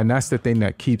 Yeah. And that's the thing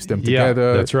that keeps them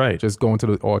together. That's right. Just going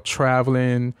or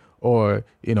traveling or,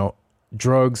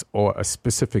 drugs or a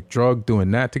specific drug,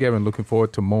 doing that together and looking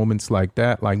forward to moments like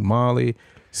that, like Molly.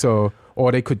 So,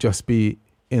 or they could just be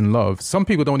in love. Some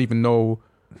people don't even know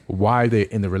why they're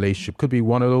in the relationship. Could be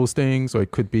one of those things, or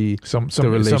it could be some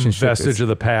relationship vestige of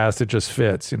the past that just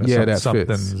fits. Something's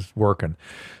fits. working.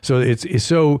 So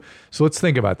so let's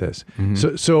think about this.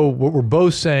 So what we're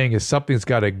both saying is something's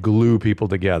got to glue people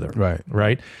together.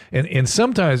 Right. And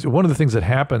sometimes one of the things that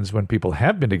happens when people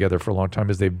have been together for a long time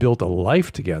is they've built a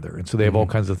life together, and so they have all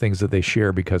kinds of things that they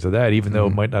share because of that. Even though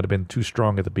it might not have been too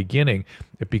strong at the beginning,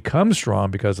 it becomes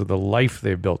strong because of the life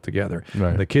they've built together,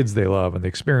 and the kids they love, and the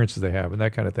experiences they have, and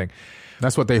that kind of thing.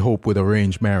 That's what they hope with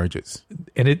arranged marriages.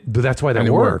 And that's why that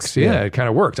works. Yeah, it kind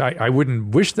of works. I wouldn't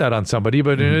wish that on somebody,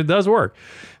 but it does work.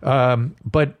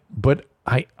 But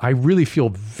I really feel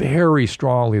very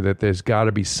strongly that there's got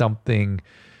to be something,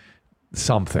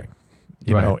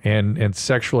 you know, and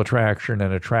sexual attraction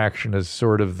and attraction is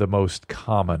sort of the most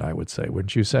common, I would say,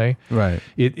 wouldn't you say? Right.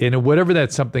 And whatever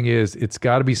that something is, it's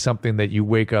got to be something that you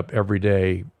wake up every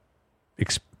day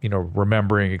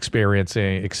remembering,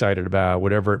 experiencing, excited about,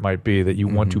 whatever it might be, that you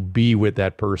want to be with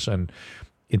that person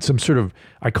in some sort of,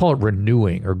 I call it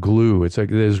renewing or glue. It's like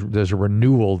there's a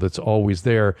renewal that's always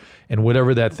there. And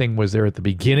whatever that thing was there at the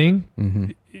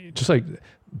beginning, just like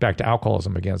back to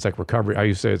alcoholism again, it's like recovery. I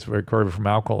used to say it's recovery from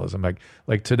alcoholism.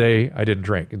 Like today I didn't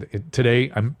drink.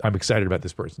 Today I'm excited about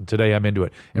this person. Today I'm into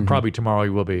it. And probably tomorrow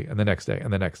you will be, and the next day,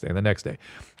 and the next day, and the next day.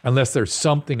 Unless there's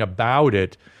something about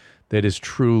it that is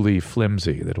truly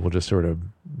flimsy, that will just sort of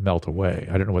melt away.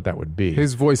 I don't know what that would be.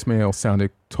 His voicemail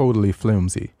sounded totally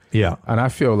flimsy. Yeah. And I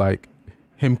feel like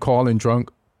him calling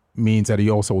drunk means that he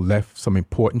also left some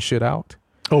important shit out.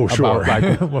 Oh, sure.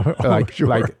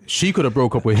 Like she could have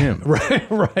broke up with him.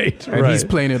 Right. And he's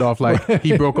playing it off like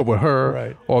he broke up with her.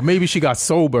 Right. Or maybe she got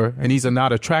sober and he's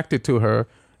not attracted to her.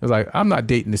 It's like, I'm not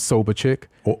dating this sober chick.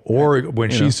 Or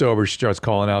when she's sober, she starts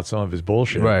calling out some of his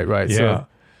bullshit. Right. Yeah. So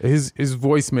his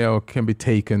voicemail can be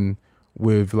taken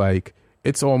with like,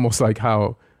 it's almost like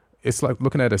how it's like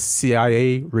looking at a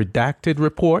CIA redacted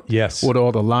report. Yes. With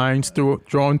all the lines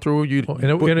drawn through.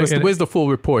 Where's the full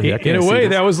report here? In a way,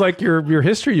 that was like your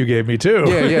history you gave me too.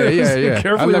 Yeah.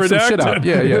 Carefully I left redacted. some shit out.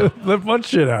 Yeah. Left much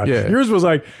shit out. Yeah. Yours was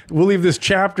like, we'll leave this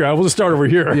chapter out. We'll just start over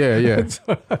here. Yeah. It's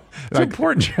an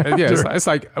important chapter. Yeah, it's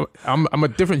like I'm a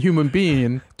different human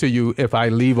being to you if I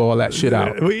leave all that shit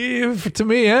out. To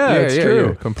me, it's true.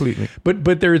 Yeah, completely.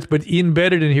 But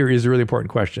embedded in here is a really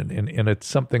important question, and it's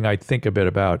something I think a bit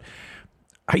about.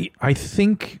 I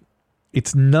think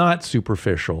it's not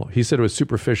superficial. He said it was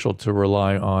superficial to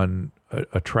rely on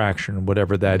attraction,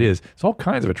 whatever that is. It's all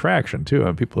kinds of attraction too,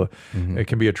 and people it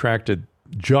can be attracted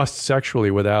just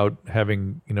sexually without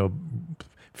having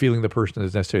feeling the person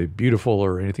is necessarily beautiful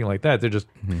or anything like that. They're just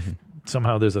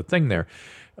somehow there's a thing there.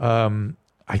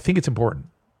 I think it's important.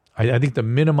 I think to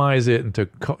minimize it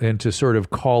and to sort of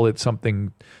call it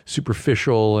something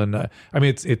superficial, and I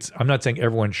mean it's I'm not saying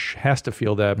everyone has to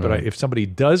feel that, but if somebody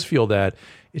does feel that,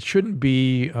 it shouldn't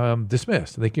be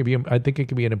dismissed. I think it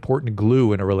can be an important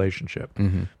glue in a relationship.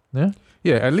 Yeah.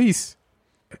 At least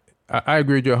I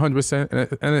agree with you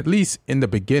 100%, and at least in the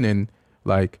beginning,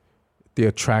 like the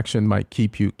attraction might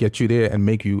get you there and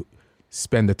make you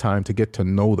spend the time to get to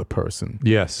know the person.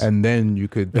 Yes. And then you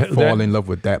could fall in love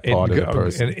with that part of the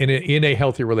person. And in a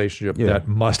healthy relationship, that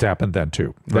must happen then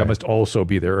too. That must also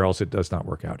be there, or else it does not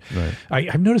work out.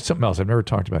 Right. I've noticed something else I've never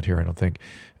talked about here, I don't think.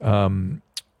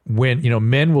 When,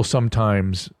 men will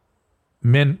sometimes,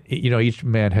 each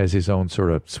man has his own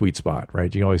sort of sweet spot, right?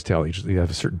 You can always tell you have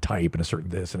a certain type and a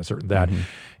certain this and a certain that.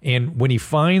 And when he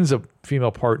finds a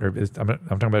female partner, I'm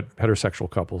talking about heterosexual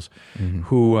couples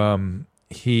who,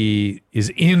 he is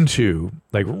into,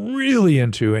 like really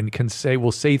into, and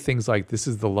will say things like, this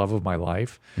is the love of my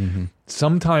life.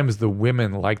 Sometimes the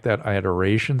women like that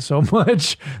adoration so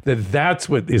much that's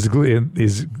what is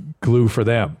glue for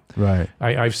them. Right.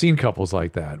 I've seen couples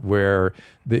like that where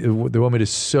the woman is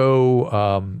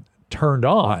so turned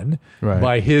on Right.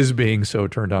 by his being so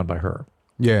turned on by her.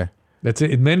 Yeah. That's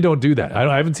it. Men don't do that.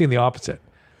 I haven't seen the opposite.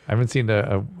 I haven't seen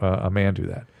a man do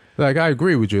that. Like, I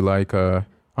agree with you. Like,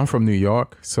 I'm from New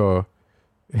York, so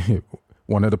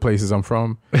one of the places I'm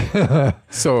from.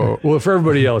 So Well, for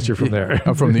everybody else, you're from there.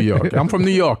 I'm from New York. I'm from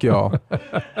New York, y'all.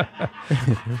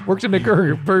 Worked in the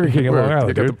Burger King in Long They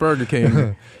Island. got the Dude. Burger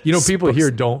King. You know, people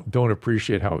here don't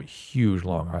appreciate how huge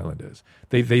Long Island is.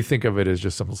 They think of it as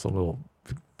just some little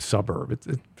suburb. It's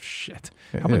shit.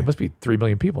 How many? Yeah. It must be 3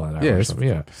 million people on that. Yeah, or it's, something.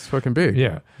 Yeah. it's fucking big.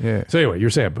 Yeah. Yeah. So anyway, you're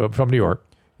saying from New York.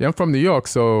 Yeah, I'm from New York,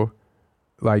 so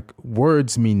like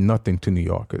words mean nothing to New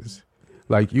Yorkers.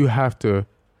 Like, you have to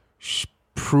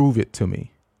prove it to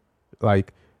me.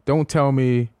 Like, don't tell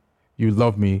me you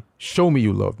love me. Show me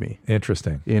you love me.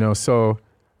 Interesting. You know, so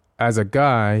as a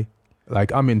guy,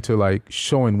 like, I'm into like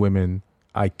showing women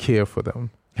I care for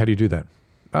them. How do you do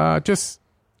that? Just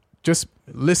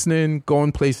listening,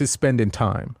 going places, spending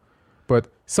time. But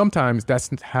sometimes that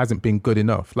hasn't been good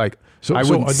enough. Like, So, I so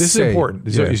wouldn't this say, is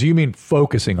important. So, yeah. so you mean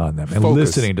focusing on them and Focus.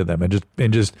 listening to them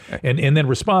and then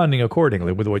responding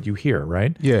accordingly with what you hear,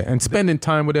 right? Yeah, and spending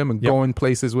time with them and Yep. going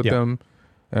places with Yep. them.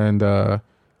 And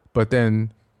but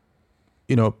then,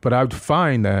 you know, but I would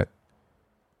find that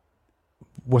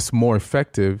what's more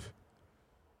effective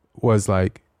was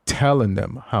like telling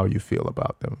them how you feel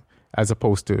about them as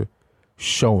opposed to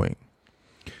showing.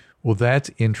 Well, that's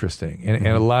interesting. And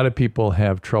a lot of people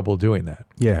have trouble doing that.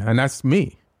 Yeah, and that's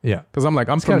me. Yeah. Because I'm like,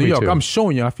 I'm It's from gotta New be York. too. I'm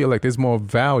showing you. I feel like there's more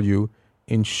value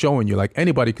in showing you. Like,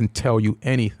 anybody can tell you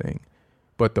anything,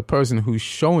 but the person who's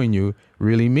showing you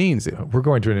really means it. We're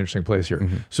going to an interesting place here.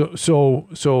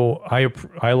 So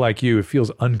I like you, it feels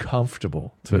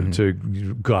uncomfortable to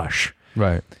gush.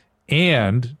 Right.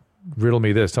 And riddle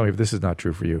me this, tell me if this is not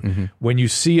true for you. When you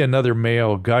see another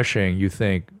male gushing, you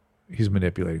think he's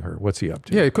manipulating her. What's he up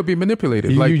to? Yeah, it could be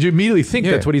manipulated. You, like, you immediately think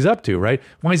Yeah. that's what he's up to, right?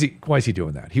 Why is he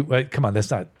doing that? Come on,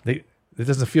 that's not. It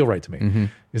doesn't feel right to me.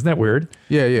 Isn't that weird?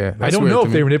 yeah. I That's don't weird know to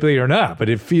if me. they manipulate or not, but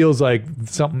it feels like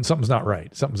something's not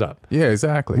right. Something's up. Yeah,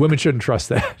 exactly. Women shouldn't trust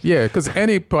that. Yeah, because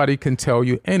anybody can tell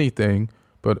you anything,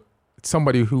 but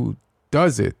somebody who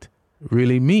does it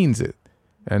really means it.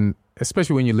 And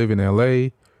especially when you live in LA,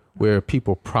 where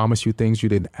people promise you things you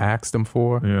didn't ask them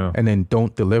for, Yeah. and then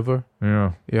don't deliver.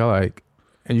 Yeah. You're like,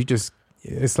 and you just,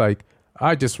 it's like,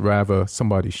 I just rather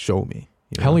somebody show me.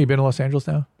 You How know? long you been in Los Angeles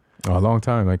now? A long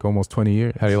time, like almost 20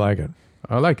 years. How do you like it?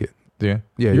 I like it. Yeah.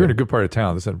 Yeah, You're yeah. in a good part of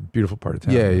town. This is a beautiful part of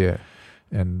town. Yeah, yeah.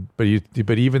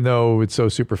 But even though it's so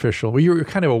superficial, well, you're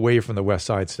kind of away from the West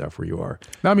Side stuff where you are.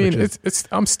 I mean, Which is- it's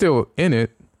I'm still in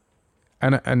it,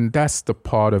 and that's the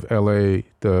part of LA,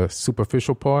 the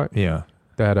superficial part Yeah.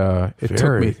 that it took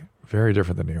Very, me. very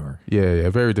different than New York. Yeah,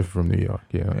 very different from New York.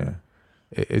 Yeah, Yeah.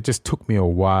 it just took me a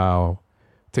while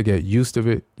to get used to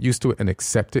it, and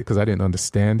accept it because I didn't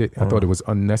understand it. I thought it was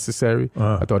unnecessary.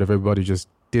 I thought if everybody just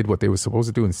did what they were supposed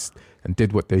to do and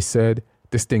did what they said,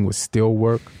 this thing would still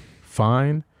work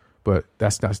fine. But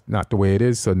that's not the way it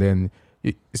is. So then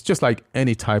it's just like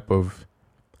any type of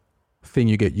thing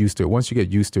you get used to. Once you get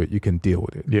used to it, you can deal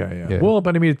with it. Yeah. Well,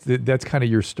 but I mean, that's kind of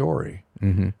your story,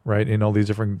 right? In all these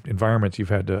different environments, you've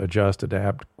had to adjust,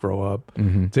 adapt, grow up.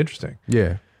 It's interesting.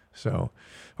 Yeah. So,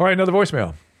 all right, another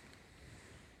voicemail.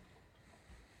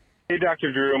 Hey,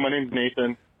 Dr. Drew, my name's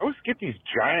Nathan. I always get these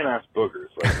giant-ass boogers.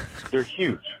 Like, they're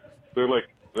huge. They're like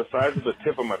the size of the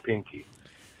tip of my pinky.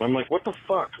 And I'm like, what the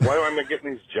fuck? Why am I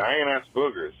getting these giant-ass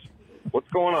boogers? What's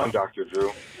going on, Dr.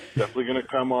 Drew? Definitely going to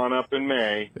come on up in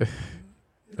May.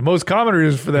 The most common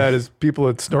reason for that is people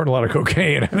that snort a lot of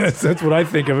cocaine. that's what I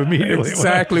think of immediately.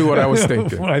 Exactly what I was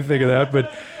thinking. When I think of that,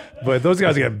 but those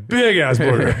guys get big ass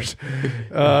boogers.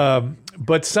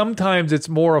 But sometimes it's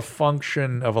more a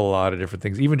function of a lot of different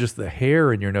things. Even just the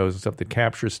hair in your nose and stuff that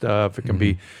captures stuff. It can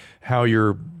be how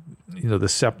the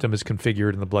septum is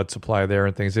configured and the blood supply there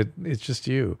and things. It's just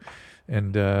you.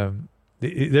 And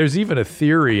there's even a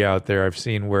theory out there I've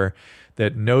seen where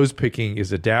that nose picking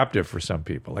is adaptive for some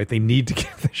people. Like they need to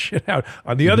get the shit out.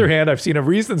 On the other hand, I've seen a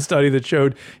recent study that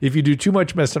showed if you do too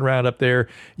much messing around up there,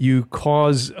 you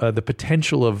cause the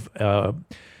potential of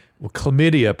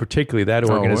chlamydia, particularly that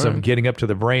organism, word. getting up to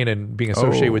the brain and being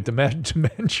associated with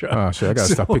dementia. Oh shit! I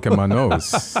gotta stop picking my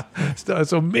nose.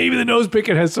 So maybe the nose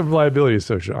picking has some liability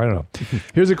associated. I don't know.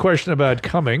 Here's a question about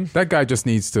coming. That guy just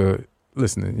needs to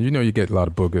listen. You know, you get a lot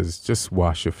of boogers. Just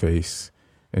wash your face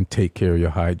and take care of your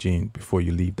hygiene before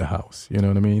you leave the house. You know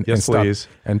what I mean? Yes, and please.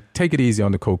 And take it easy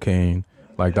on the cocaine,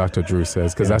 like Dr. Drew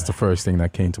says, because that's the first thing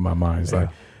that came to my mind. It's like,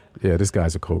 yeah, this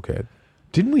guy's a cokehead.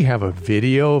 Didn't we have a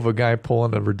video of a guy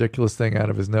pulling a ridiculous thing out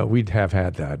of his nose? We'd have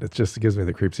had that. It just gives me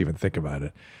the creeps to even think about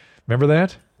it. Remember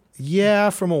that? Yeah,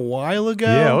 from a while ago.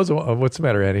 Yeah. What's the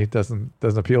matter, Eddie? Doesn't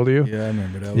appeal to you? Yeah, I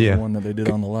remember that was the one that they did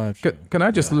on the live show. Can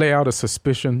I just lay out a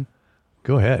suspicion?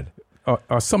 Go ahead.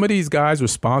 Are some of these guys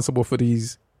responsible for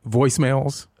these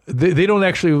voicemails? They don't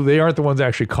actually. They aren't the ones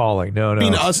actually calling. No. You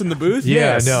mean us in the booth?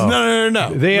 Yeah, Yes. no.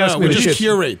 No. They asked me we to just shit.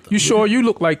 curate them. You sure you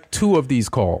look like 2 of these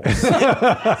calls?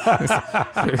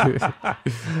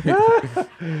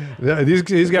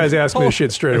 These guys ask me this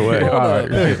shit straight away.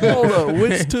 Hold up,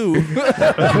 which two?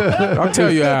 I'll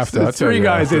tell you after. I'll tell Three you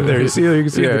guys after. in there. You can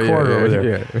see in the corner over there.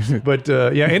 Yeah. But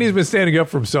and he's been standing up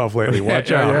for himself lately.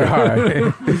 Watch out. Yeah, all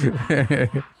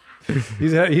right.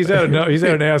 He's had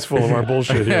an ass full of our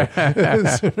bullshit here.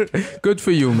 Good for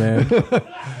you, man.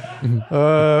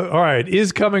 All right.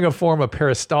 Is coming a form of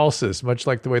peristalsis, much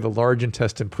like the way the large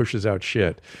intestine pushes out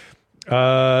shit?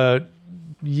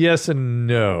 Yes and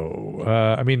no.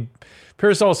 I mean,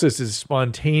 peristalsis is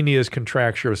spontaneous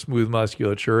contracture of smooth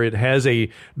musculature. It has a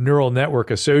neural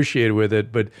network associated with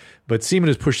it, but semen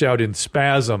is pushed out in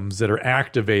spasms that are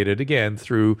activated, again,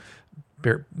 through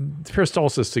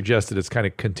peristalsis suggests that it's kind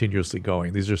of continuously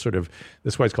going. These are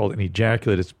that's why it's called an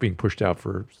ejaculate. It's being pushed out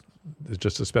for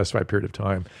just a specified period of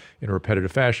time in a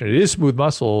repetitive fashion. It is smooth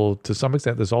muscle to some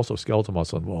extent. There's also skeletal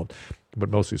muscle involved,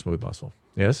 but mostly smooth muscle.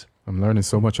 Yes? I'm learning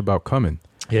so much about coming.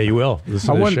 Yeah, you will.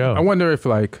 Listen to the show. I wonder if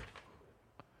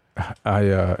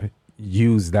I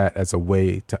use that as a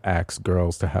way to ask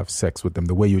girls to have sex with them,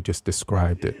 the way you just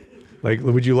described it. Like,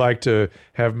 would you like to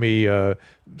have me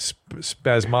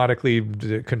spasmodically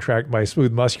contract my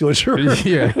smooth musculature?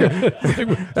 Yeah.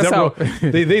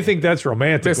 They think that's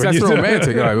romantic. That's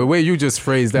romantic. All right, the way you just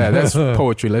phrased that's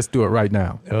poetry. Let's do it right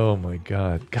now. Oh, my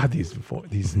God. God, these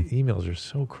emails are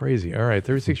so crazy. All right,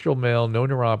 36-year-old male, no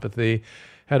neuropathy.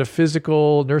 Had a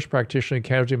physical, nurse practitioner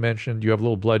casually mentioned you have a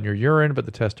little blood in your urine, but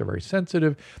the tests are very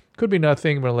sensitive. Could be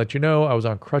nothing. I'm going to let you know. I was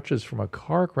on crutches from a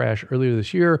car crash earlier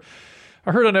this year.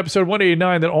 I heard on episode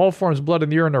 189 that all forms of blood in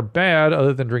the urine are bad,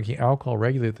 other than drinking alcohol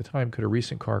regularly at the time. Could a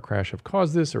recent car crash have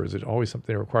caused this, or is it always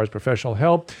something that requires professional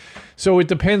help? So it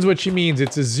depends what she means.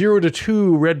 It's a 0 to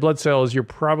 2 red blood cells. You're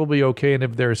probably okay. And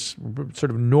if there's sort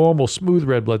of normal, smooth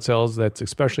red blood cells, that's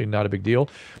especially not a big deal.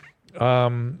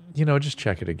 Just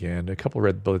check it again. A couple of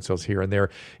red blood cells here and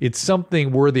there. It's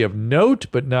something worthy of note,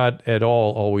 but not at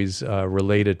all always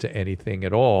related to anything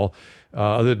at all.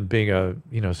 Other than being a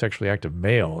sexually active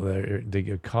male,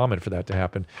 they're common for that to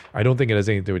happen. I don't think it has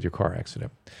anything to do with your car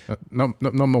accident.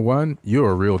 Number one,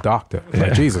 you're a real doctor.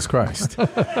 Like Jesus Christ.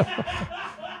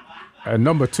 And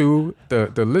number two,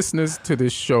 the listeners to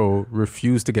this show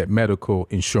refuse to get medical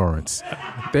insurance.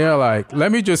 They're like,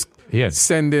 let me just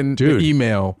send in the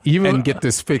email and get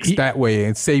this fixed that way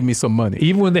and save me some money.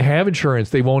 Even when they have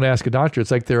insurance, they won't ask a doctor. It's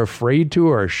like they're afraid to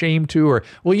or ashamed to, or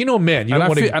men. You don't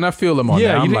want to. And I feel them on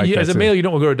that. I'm as a male, you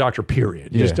don't want to go to a doctor.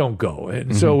 Period. You just don't go.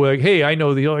 And so, hey, I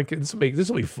know this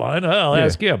will be fun. I'll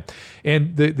ask him.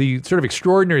 And the sort of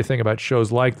extraordinary thing about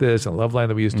shows like this and Loveline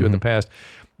that we used to do in the past.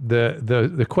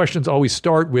 The questions always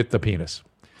start with the penis.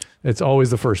 It's always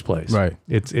the first place. Right.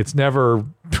 It's never.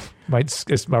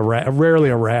 It's rarely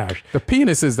a rash. The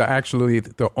penis is actually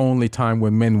the only time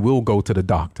when men will go to the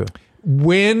doctor.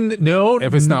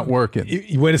 If it's not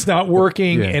working. When it's not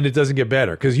working and it doesn't get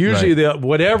better. Because usually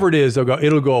whatever it is,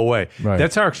 it'll go away. Right.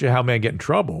 That's actually how men get in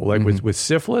trouble. Like with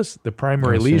syphilis, the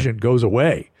primary lesion goes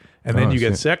away. And then you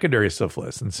get secondary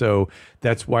syphilis. And so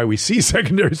that's why we see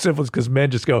secondary syphilis, because men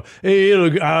just go, hey,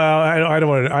 I don't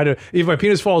want to, if my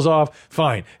penis falls off,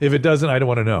 fine. If it doesn't, I don't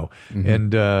want to know.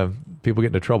 And people get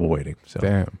into trouble waiting.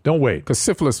 So don't wait. Because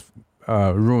syphilis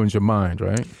ruins your mind,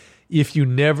 right? If you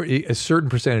never, a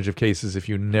certain percentage of cases, if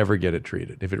you never get it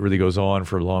treated, if it really goes on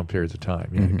for long periods of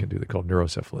time, you can do the called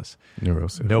neurosyphilis.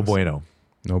 No bueno.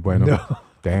 No bueno. No.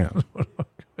 Damn.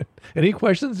 Any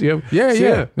questions? Yeah.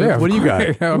 What do you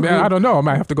got? I mean, I don't know. I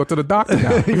might have to go to the doctor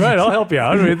now. Right, I'll help you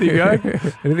out. Anything you got?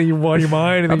 Anything you want in your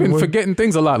mind? I've been forgetting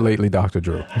things a lot lately, Dr.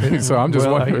 Drew. So I'm just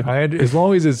wondering. As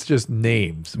long as it's just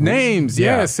names. Names,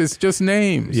 yes. It's just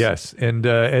names. Yes. And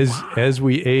as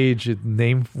we age,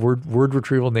 word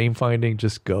retrieval, name finding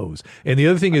just goes. And the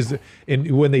other thing is,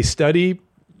 when they study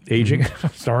aging,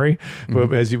 sorry,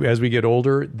 but as we get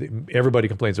older, everybody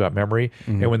complains about memory.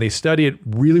 And when they study it,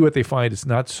 really what they find is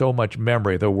not so much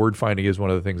memory, though word finding is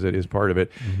one of the things that is part of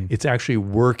it. It's actually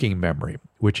working memory,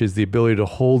 which is the ability to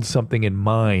hold something in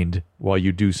mind while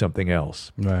you do something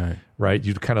else. Right?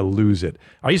 You kind of lose it.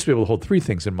 I used to be able to hold 3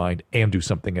 things in mind and do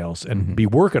something else and be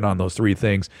working on those 3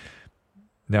 things.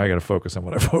 now I got to focus on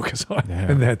what I focus on,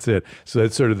 and that's it. So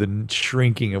that's sort of the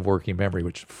shrinking of working memory,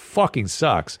 which fucking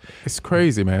sucks. It's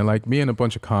crazy, man. Like me and a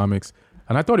bunch of comics,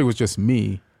 and I thought it was just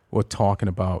me were talking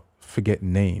about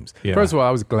forgetting names. Yeah. First of all,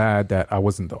 I was glad that I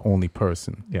wasn't the only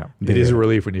person. Yeah, it is a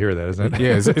relief when you hear that, isn't it?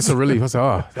 Yeah, it's a relief. I was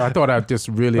like, I thought I just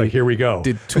really like, here we go.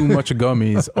 Did too much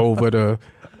gummies over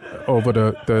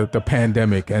the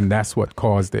pandemic, and that's what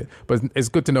caused it. But it's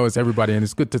good to know it's everybody, and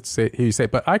it's good to hear you say.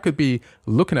 But I could be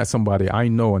looking at somebody I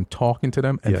know and talking to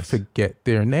them and forget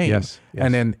their name,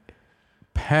 and then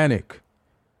panic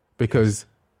because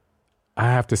I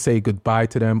have to say goodbye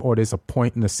to them, or there's a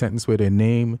point in the sentence where their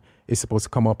name is supposed to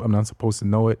come up. I'm not supposed to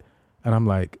know it, and I'm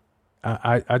like,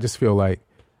 I just feel like,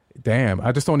 damn,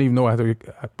 I just don't even know how to.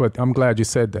 But I'm glad you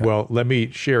said that. Well, let me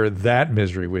share that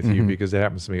misery with you because it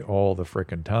happens to me all the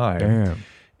frickin' time. Damn.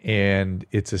 And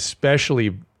it's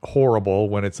especially horrible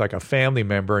when it's like a family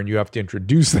member and you have to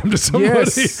introduce them to somebody.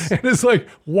 Yes. And it's like,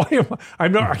 why am I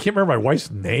can't remember my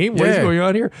wife's name. What is going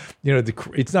on here? You know,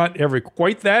 it's not ever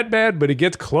quite that bad, but it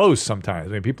gets close sometimes.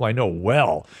 I mean, people I know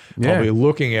well, I'll be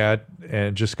looking at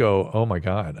and just go, oh my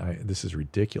God, this is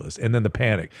ridiculous. And then the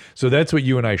panic. So that's what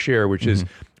you and I share, which is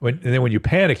and then when you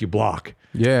panic, you block.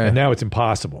 Yeah. And now it's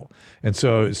impossible. And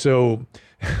so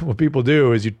what people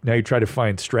do is you try to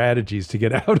find strategies to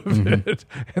get out of it.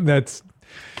 And that's,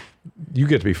 you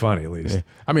get to be funny at least. Yeah.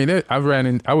 I mean,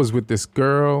 I was with this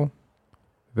girl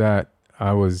that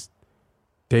I was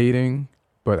dating,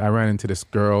 but I ran into this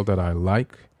girl that I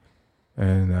like.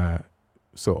 And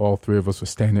so all three of us were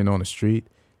standing on the street.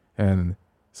 And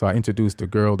so I introduced the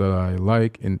girl that I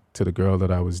like to the girl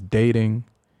that I was dating.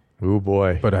 Oh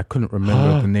boy. But I couldn't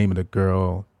remember the name of the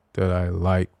girl that I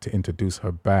liked to introduce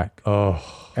her back.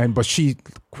 But she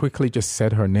quickly just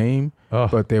said her name,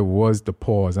 but there was the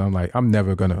pause. I'm like, I'm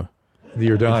never gonna.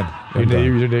 You're done.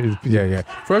 Yeah.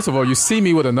 First of all, you see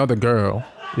me with another girl.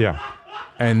 Yeah.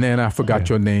 And then I forgot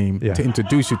your name to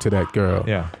introduce you to that girl.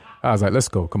 Yeah. I was like, let's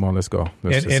go. Come on, let's go.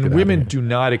 And women do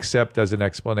not accept as an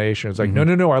explanation. It's like,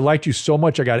 no, I liked you so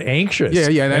much I got anxious.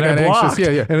 Yeah, and I got anxious.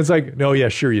 Yeah. And it's like, no, yeah,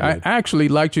 sure you did. I actually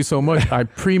liked you so much, I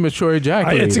premature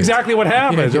ejaculated. It's exactly what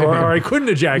happens. Or I couldn't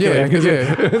ejaculate because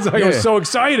it's like I was so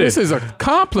excited. This is a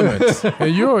compliment.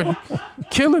 And you're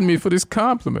killing me for this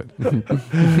compliment.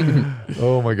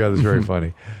 Oh my God, that's very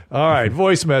funny. All right,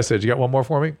 voice message. You got one more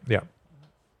for me? Yeah.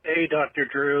 Hey, Dr.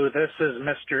 Drew. This is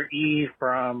Mr. E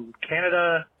from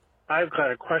Canada. I've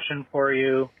got a question for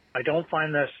you. I don't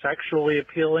find this sexually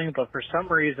appealing, but for some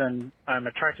reason I'm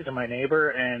attracted to my neighbor,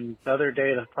 and the other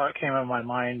day the thought came in my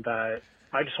mind that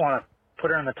I just want to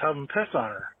put her in the tub and piss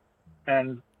on her.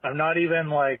 And I'm not even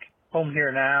like home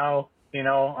here now, you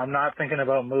know, I'm not thinking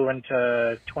about moving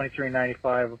to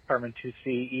 2395 apartment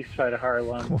 2C east side of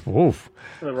Harlem. Oof.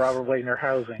 The Robert Wagner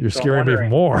housing. You're scaring me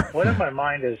more. What if my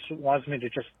mind wants me to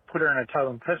just put her in a tub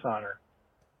and piss on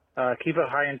her? Keep it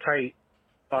high and tight.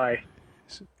 Bye.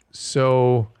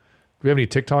 So, do we have any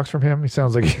TikToks from him? He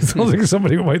sounds like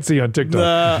somebody who might see on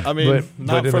TikTok. I mean,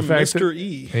 not from Mr.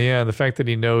 E. Yeah, the fact that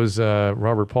he knows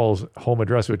Robert Paul's home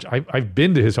address, which I've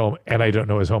been to his home, and I don't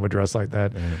know his home address like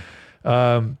that.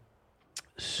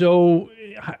 So,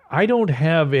 I don't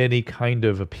have any kind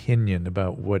of opinion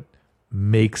about what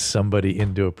makes somebody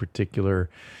into a particular.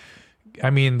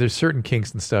 I mean, there's certain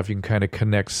kinks and stuff you can kind of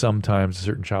connect sometimes to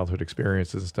certain childhood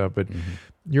experiences and stuff, but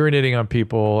urinating on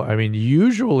people, I mean,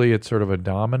 usually it's sort of a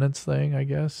dominance thing, I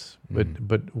guess.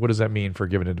 But what does that mean for a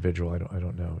given individual? I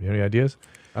don't know. You have any ideas?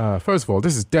 First of all,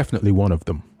 this is definitely one of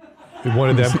them.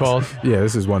 One of them called? Yeah,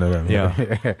 this is one of them.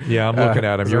 Yeah, I'm looking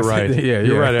at him. You're right.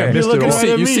 You're right. I missed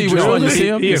it. You see which one? You see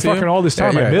him? Yeah, fucking all this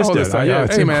time. I missed it. It's hey,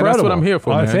 incredible. Man, that's what I'm here for,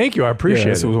 man. Thank you. I appreciate it.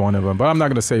 This was one of them, but I'm not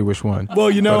going to say which one.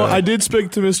 Well, you know, I did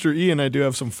speak to Mr. E, and I do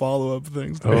have some follow-up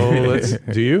things.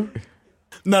 Do you?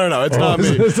 No, it's not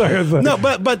me. No,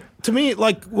 but to me,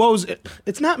 like,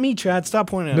 it's not me, Chad. Stop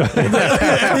pointing at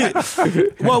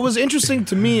it. What was interesting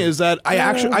to me is that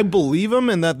I believe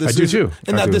him, and that this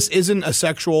this isn't a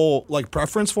sexual like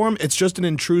preference for him. It's just an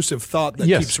intrusive thought that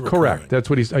keeps recurring. Correct. That's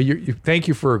what he's. Thank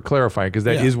you for clarifying, because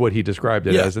that is what he described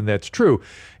it as, and that's true.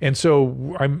 And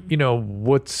so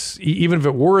even if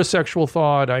it were a sexual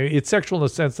thought, it's sexual in the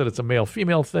sense that it's a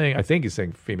male-female thing. I think he's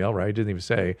saying female, right? He didn't even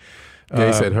say. Yeah,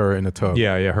 he said her in the tub.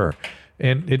 Yeah, her.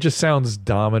 And it just sounds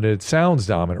dominant. It sounds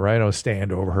dominant, right? I'll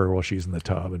stand over her while she's in the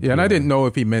tub. And I didn't know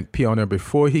if he meant pee on her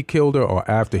before he killed her or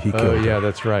after he killed her. Oh, yeah,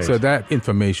 that's right. So that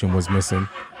information was missing.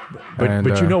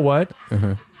 But you know what?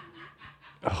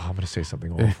 I'm going to say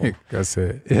something awful. Gotta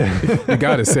say it. You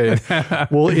gotta say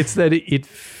it. Well, it's that it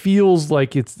feels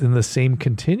like it's in the same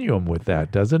continuum with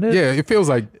that, doesn't it? Yeah, it feels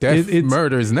like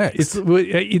murder is next.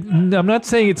 I'm not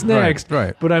saying it's next,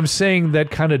 right. But I'm saying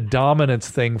that kind of dominance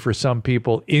thing for some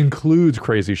people includes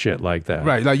crazy shit like that.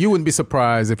 Right, like you wouldn't be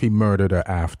surprised if he murdered her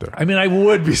after. I mean, I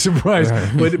would be surprised,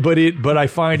 but I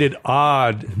find it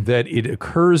odd that it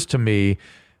occurs to me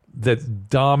that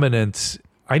dominance.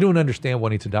 I don't understand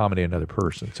wanting to dominate another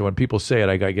person. So when people say it,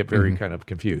 I get very kind of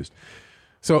confused.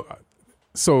 So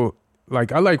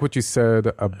like I like what you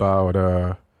said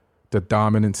about the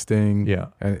dominance thing. Yeah,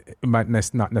 and it might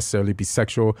not necessarily be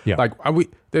sexual. Yeah, like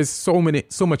there's so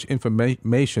much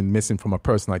information missing from a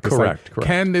person like this. Correct.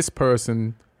 Can this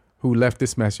person who left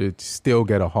this message still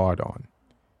get a hard on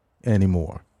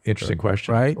anymore? Interesting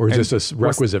question, right? Or is this a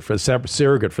requisite for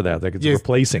surrogate for that? Like it's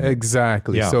replacing it.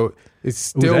 Exactly. Yeah. So it's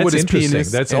still with his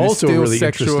penis. That's and also it's still really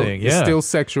sexual. interesting. Yeah. It's still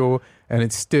sexual, and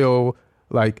it's still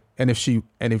like, and if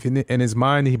in his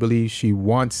mind he believes she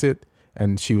wants it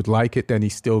and she would like it, then he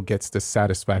still gets the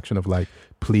satisfaction of like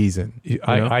pleasing.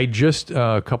 I just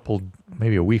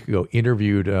maybe a week ago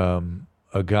interviewed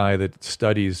a guy that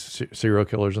studies serial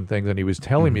killers and things, and he was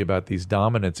telling me about these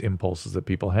dominance impulses that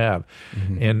people have,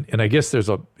 and I guess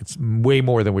it's way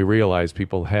more than we realize.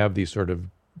 People have these sort of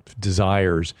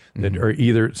desires that are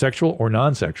either sexual or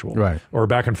non-sexual, right, or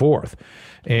back and forth,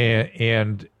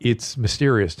 and it's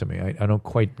mysterious to me. I don't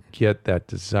quite get that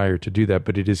desire to do that,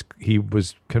 but it is. He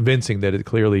was convincing that it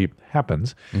clearly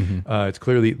happens. It's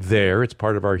clearly there. It's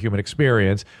part of our human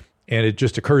experience, and it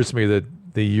just occurs to me that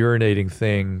the urinating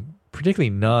thing, particularly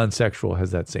non-sexual,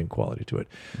 has that same quality to it.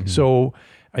 So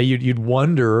you'd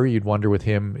wonder with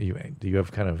him, do you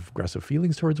have kind of aggressive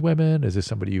feelings towards women? Is this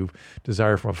somebody you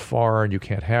desire from afar and you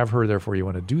can't have her, therefore you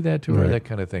want to do that to her? Right. That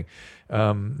kind of thing.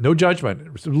 No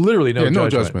judgment. Literally no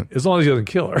judgment. As long as he doesn't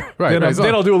kill her. Right.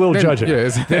 Then I'll do a little judging.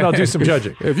 Then I'll do some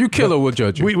judging. If you kill her, we'll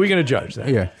judge you. We're going to judge that.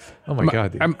 Yeah. Oh my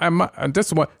God.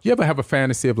 That's what. You ever have a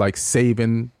fantasy of like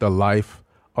saving the life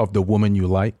of the woman you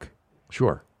like?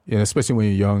 Sure. Yeah, especially when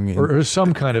you're young, or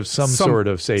some sort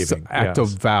of saving act of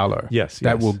valor. Yes,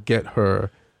 that will get her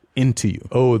into you.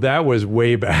 Oh, that was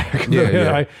way back.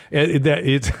 Yeah.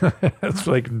 It's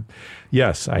like,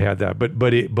 yes, I had that,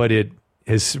 but it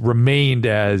has remained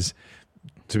as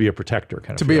to be a protector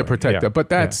kind of. To be a protector, but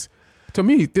that's to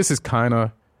me, this is kind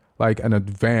of like an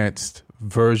advanced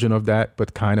version of that,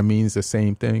 but kind of means the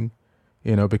same thing,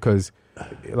 because.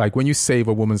 Like when you save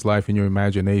a woman's life in your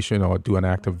imagination or do an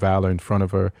act of valor in front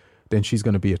of her, then she's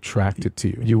going to be attracted to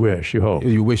you. You wish, you hope.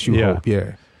 You wish, you hope,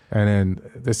 yeah. And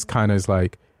then this kind of is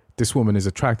like, this woman is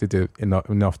attracted to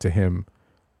enough to him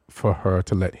for her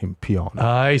to let him pee on her.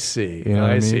 I see.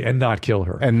 I see. And not kill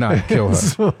her. And not kill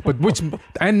her.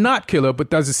 Not kill her,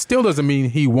 but still doesn't mean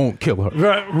he won't kill her.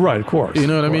 Right, of course. You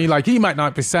know what I mean? Like he might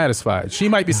not be satisfied. She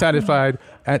might be satisfied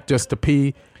at just to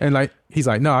pee. And like he's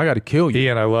like, no, I got to kill you.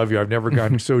 Ian, I love you. I've never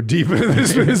gotten so deep into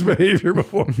this behavior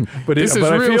before. But this is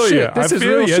real shit.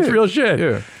 It's real shit.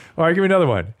 Yeah. All right, give me another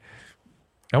one.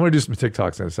 I'm going to do some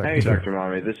TikToks in a second. Hey, Dr.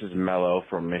 Mommy. This is Mello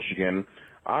from Michigan.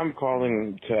 I'm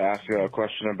calling to ask you a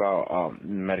question about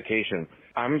medication.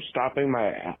 I'm stopping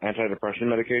my antidepressant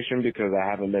medication because I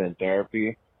haven't been in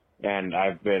therapy, and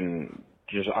I've been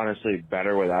just honestly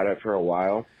better without it for a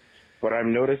while. But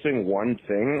I'm noticing one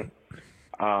thing.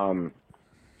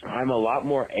 I'm a lot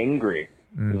more angry.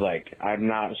 Like, I'm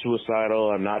not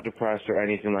suicidal, I'm not depressed or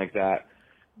anything like that.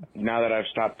 Now that I've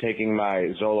stopped taking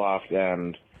my Zoloft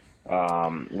and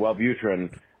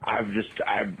Wellbutrin, I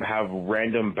have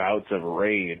random bouts of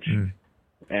rage.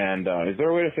 And is there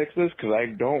a way to fix this? Because I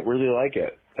don't really like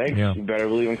it. Thanks. Yeah. You better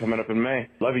believe I'm coming up in May.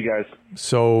 Love you guys.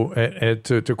 So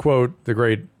to quote the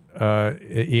great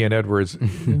Ian Edwards,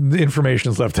 the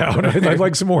information is left out. I'd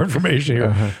like some more information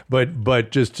here.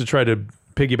 But just to try to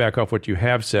piggyback off what you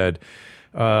have said,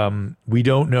 we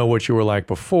don't know what you were like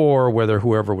before, whether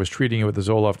whoever was treating you with the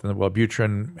Zoloft and the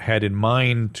Wellbutrin had in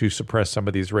mind to suppress some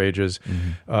of these rages.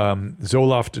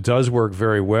 Zoloft does work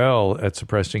very well at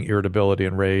suppressing irritability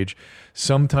and rage.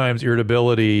 Sometimes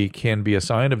irritability can be a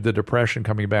sign of the depression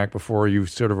coming back before you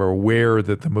sort of are aware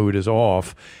that the mood is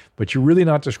off. But you're really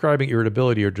not describing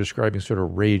irritability, you're describing sort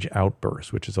of rage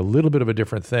outbursts, which is a little bit of a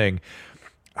different thing.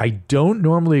 I don't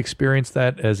normally experience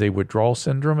that as a withdrawal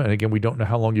syndrome. And again, we don't know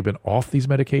how long you've been off these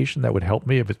medications. That would help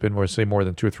me if it's been more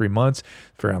than 2 or 3 months.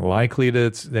 It's very unlikely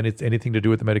that it's anything to do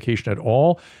with the medication at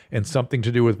all, and something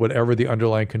to do with whatever the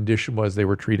underlying condition was they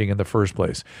were treating in the first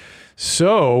place.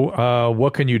 So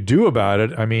what can you do about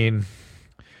it? I mean,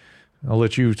 I'll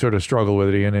let you sort of struggle with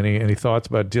it, Ian. Any thoughts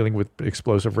about dealing with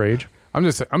explosive rage? I'm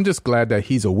just glad that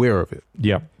he's aware of it.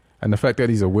 Yeah. And the fact that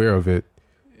he's aware of it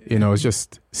You know, it's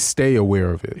just stay aware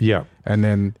of it. Yeah. And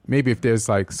then maybe if there's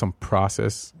like some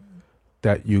process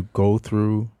that you go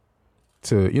through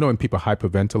to, you know, when people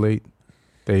hyperventilate,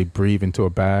 they breathe into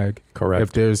a bag. Correct.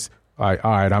 If there's, all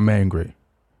right, I'm angry.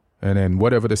 And then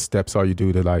whatever the steps are you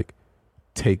do to like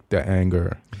take the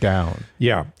anger down.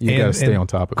 Yeah. You got to stay on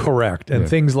top of it. Correct. And Yeah.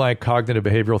 things like cognitive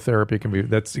behavioral therapy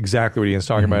that's exactly what Ian's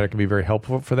talking about. It can be very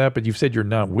helpful for that. But you've said you're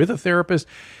not with a therapist.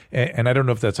 And I don't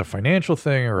know if that's a financial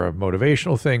thing or a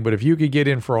motivational thing, but if you could get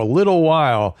in for a little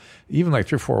while, even like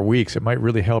 3 or 4 weeks, it might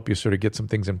really help you sort of get some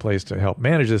things in place to help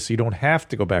manage this so you don't have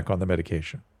to go back on the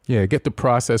medication. Yeah, get the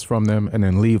process from them and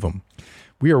then leave them.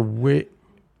 We are way...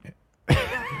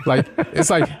 Like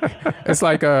it's like don't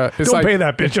like, pay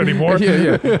that bitch anymore.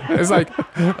 Yeah. It's like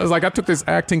I took this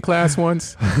acting class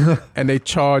once, and they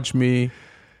charged me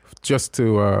just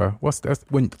to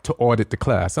to audit the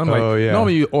class. I'm like,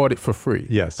 normally you audit for free.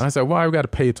 Yes. And I said, why we got to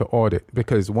pay to audit?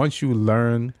 Because once you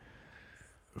learn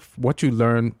what you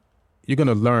learn, you're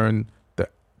gonna learn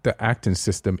the acting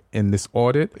system in this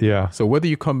audit. Yeah. So whether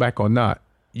you come back or not,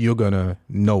 you're going to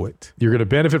know it. You're going to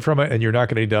benefit from it, and you're not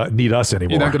going to need us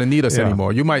anymore. You're not going to need us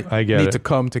anymore. You might need to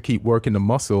come to keep working the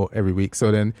muscle every week.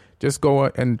 So then just go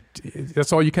and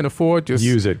that's all you can afford. Just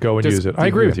use it. Go and use it. I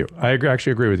agree with you. I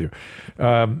actually agree with you.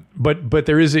 But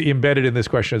there is embedded in this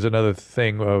question is another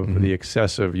thing of the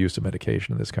excessive use of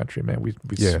medication in this country, man.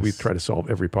 We try to solve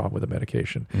every problem with a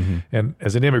medication. And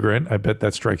as an immigrant, I bet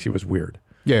that strikes you as weird.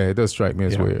 Yeah, it does strike me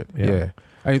as weird. Yeah.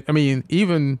 I mean,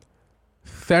 even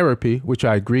therapy, which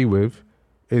I agree with,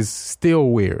 is still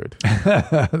weird.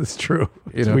 That's true.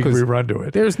 You know, we run to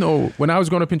it. There's when I was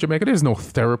growing up in Jamaica, there's no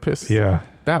therapist. Yeah.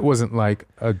 That wasn't like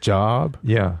a job.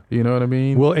 Yeah. You know what I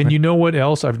mean? Well, and you know what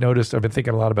else I've noticed, I've been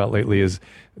thinking a lot about lately is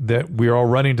that we're all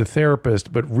running to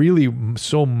therapists, but really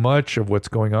so much of what's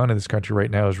going on in this country right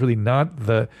now is really not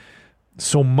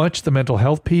so much the mental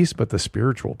health piece, but the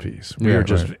spiritual piece. We are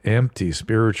just empty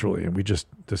spiritually, and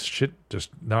this shit just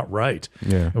not right.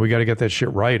 Yeah. And we got to get that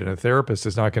shit right. And a therapist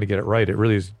is not going to get it right. It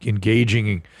really is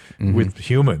engaging with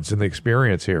humans in the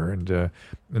experience here.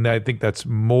 And I think that's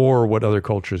more what other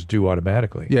cultures do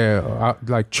automatically. Yeah.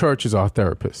 Like church is our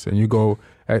therapist, and you go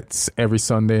every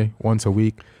Sunday, once a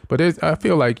week. But I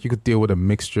feel like you could deal with a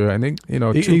mixture, and then, you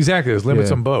know, exactly. There's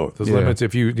limits on both. There's limits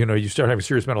if you start having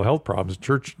serious mental health problems.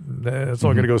 Church, it's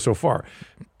only going to go so far.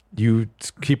 You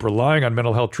keep relying on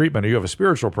mental health treatment, or you have a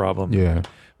spiritual problem. Yeah,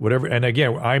 whatever. And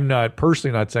again, I'm not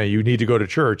personally not saying you need to go to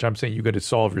church. I'm saying you got to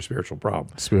solve your spiritual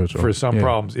problem. For some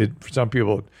problems, for some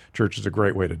people, church is a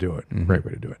great way to do it. Great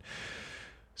way to do it.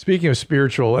 Speaking of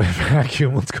spiritual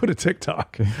vacuum, let's go to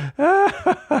TikTok.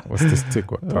 What's this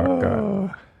TikTok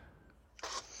guy?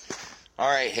 All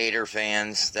right, hater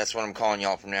fans, that's what I'm calling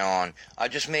y'all from now on. I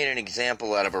just made an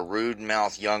example out of a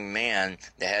rude-mouthed young man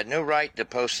that had no right to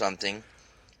post something,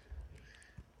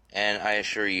 and I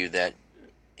assure you that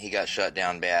he got shut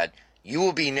down bad. You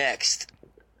will be next.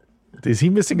 Is he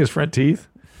missing his front teeth?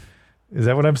 Is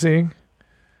that what I'm seeing?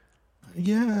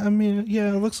 Yeah, I mean,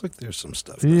 it looks like there's some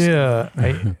stuff. Yeah.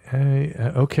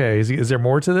 Okay. Is there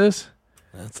more to this?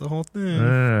 That's the whole thing. All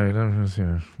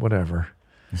right. Whatever.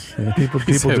 People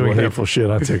doing hateful shit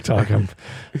on TikTok.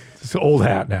 It's an old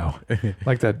hat now.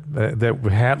 Like that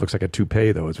hat looks like a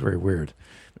toupee, though. It's very weird.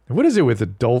 What is it with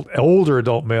older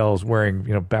adult males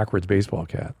wearing backwards baseball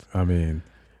caps? I mean,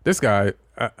 this guy,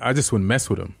 I just wouldn't mess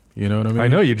with him. You know what I mean? I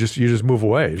know you just move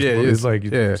away. It's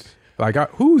like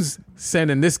who's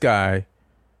sending this guy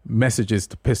messages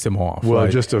to piss him off? Well,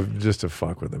 just to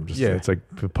fuck with him. It's like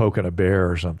poking a bear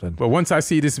or something. But once I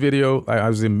see this video, I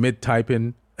was in mid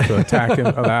typing to attack him.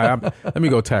 Let me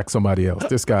go attack somebody else.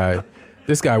 This guy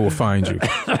will find you.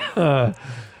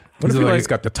 He's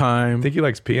got the time. Think he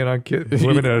likes peeing on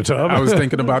women in a tub? I was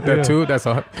thinking about that too. That's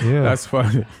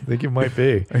funny. I think it might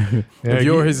be. If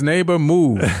you're his neighbor,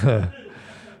 move.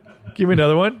 Give me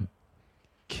another one.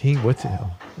 King, what the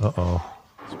hell? Uh-oh.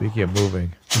 Speaking of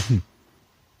moving.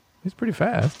 He's pretty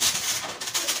fast.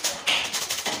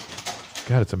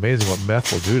 God, it's amazing what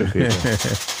meth will do to people.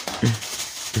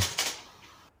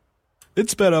 It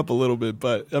sped up a little bit,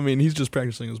 but I mean, he's just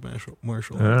practicing his martial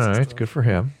arts. All right, good for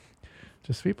him.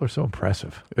 Just people are so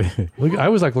impressive. I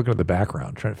was like looking at the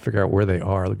background, trying to figure out where they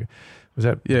are. Was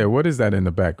that? Yeah, what is that in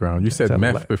the background? You said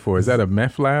meth before. Is that a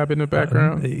meth lab in the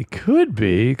background? It could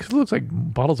be, because it looks like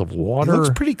bottles of water. It looks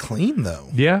pretty clean, though.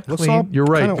 Yeah, clean. You're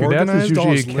right. That's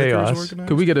usually chaos.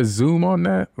 Could we get a zoom on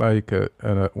that? Like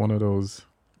one of those.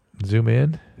 Zoom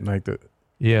in? Like the.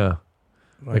 Yeah.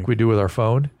 Like we do with our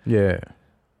phone? Yeah.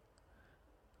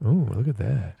 Ooh, look at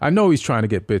that. I know he's trying to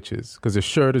get bitches because his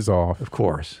shirt is off. Of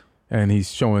course. And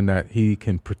he's showing that he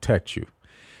can protect you.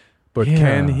 but Yeah.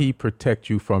 can he protect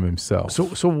you from himself?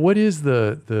 So what is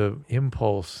the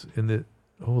impulse in the?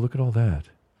 Oh, look at all that.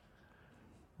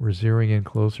 We're zeroing in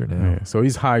closer now. Yeah, so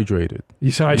he's hydrated.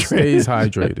 He's hydrated. He stays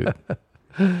hydrated.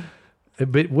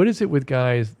 But what is it with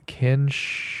guys? Ken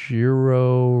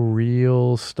Shiro,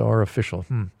 real star official.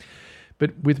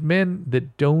 But with men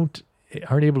that aren't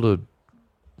able to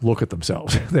look at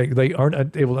themselves, they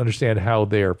aren't able to understand how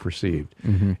they are perceived.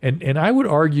 Mm-hmm. And I would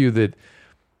argue that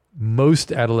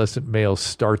most adolescent males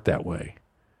start that way.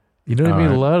 You know what I mean?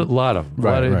 Right. A lot of them.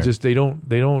 Right. Just they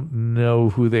don't know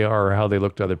who they are or how they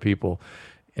look to other people.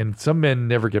 And some men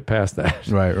never get past that.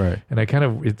 Right. And it kind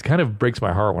of breaks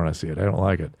my heart when I see it. I don't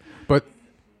like it. But,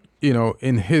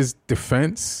 in his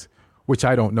defense, which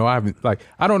I don't know, I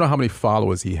don't know how many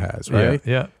followers he has, right?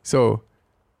 Yeah. So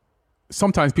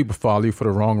sometimes people follow you for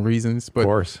the wrong reasons, but of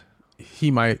course.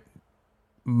 He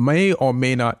may or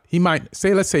may not,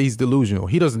 let's say he's delusional.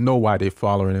 He doesn't know why they're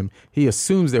following him. He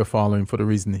assumes they're following him for the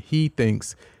reason he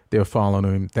thinks they're following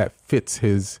him that fits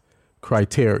his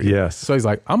criteria. Yes. So he's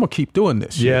like, I'm going to keep doing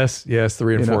this shit. Yes, the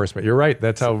reinforcement. You're right.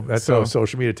 That's how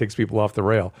social media takes people off the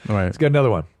rail. Right. Let's get another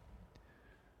one.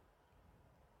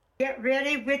 Get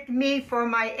ready with me for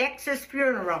my ex's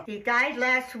funeral. He died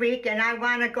last week and I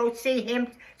want to go see him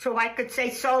so I could say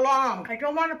so long. I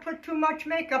don't want to put too much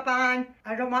makeup on.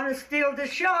 I don't want to steal the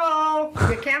show.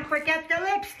 You can't forget the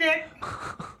lipstick.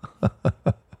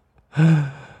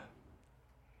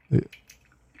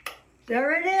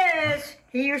 There it is.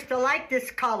 He used to like this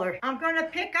color. I'm going to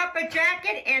pick up a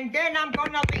jacket and then I'm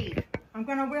going to leave. I'm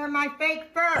going to wear my fake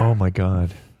fur. Oh my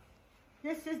God.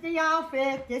 This is the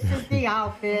outfit. This is the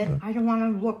outfit. I don't want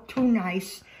to look too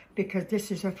nice because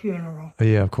this is a funeral.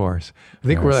 Yeah, of course. I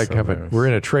think we're like we're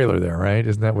in a trailer there, right?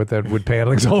 Isn't that what that wood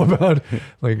paneling's all about?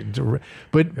 But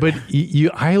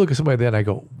I look at somebody then I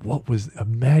go,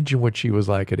 imagine what she was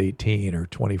like at 18 or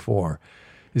 24.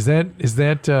 Is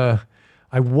that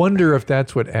I wonder if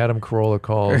that's what Adam Carolla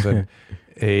calls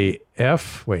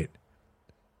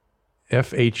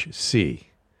FHC.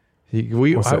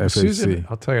 Susan,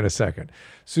 I'll tell you in a second.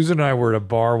 Susan and I were at a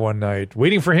bar one night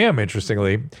waiting for him,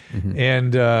 interestingly,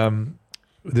 and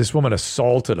this woman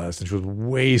assaulted us, and she was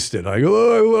wasted. I go,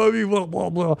 oh, I love you, blah, blah,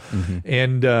 blah.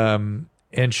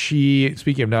 And she,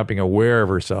 speaking of not being aware of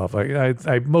herself,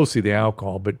 I mostly the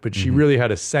alcohol, but she really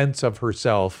had a sense of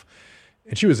herself,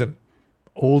 and she was an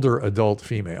older adult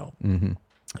female.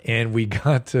 And we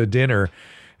got to dinner,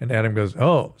 and Adam goes,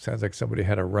 oh, sounds like somebody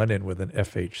had a run-in with an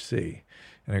FHC.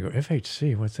 And I go,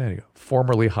 FHC, what's that? He goes,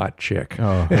 formerly hot chick.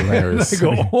 Oh, hilarious.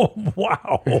 And I go, oh,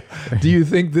 wow. Do you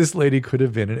think this lady could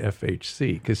have been an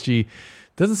FHC? Because she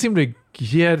doesn't seem to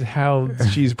get how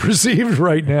she's perceived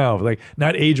right now. Like,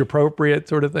 not age appropriate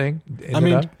sort of thing.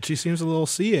 She seems a little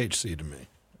CHC to me.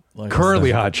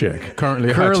 Currently hot chick.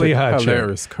 Currently hot chick.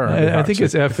 Hilarious. I think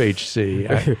it's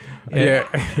FHC.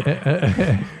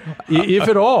 If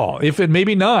at all. If it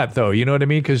maybe not though, you know what I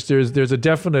mean? Because there's a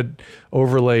definite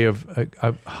overlay of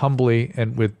humbly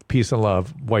and with peace and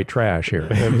love white trash here.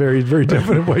 A very very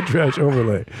definite white trash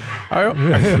overlay.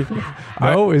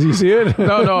 Is you see it?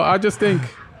 No. I just think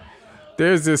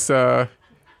there's this.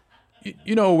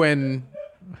 When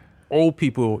old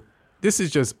people. This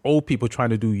is just old people trying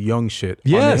to do young shit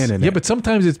on the internet. Yeah, but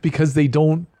sometimes it's because they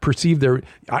don't perceive their...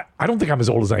 I don't think I'm as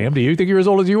old as I am. Do you think you're as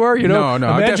old as you are? No,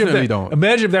 I definitely don't.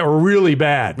 Imagine if that were really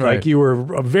bad. Right. Like you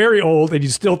were very old and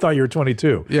you still thought you were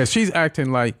 22. Yeah, she's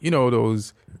acting like,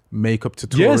 those makeup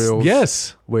tutorials.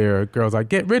 Yes. Where girls are,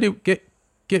 get ready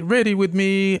with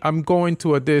me. I'm going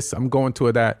to a this, I'm going to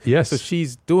a that. Yes. So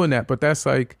she's doing that, but that's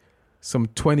like some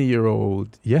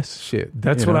 20-year-old shit.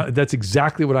 That's that's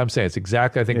exactly what I'm saying. It's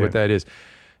exactly, I think, what that is.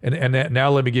 And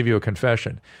now let me give you a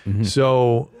confession.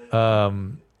 So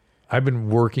I've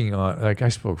been working on, I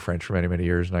spoke French for many, many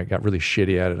years, and I got really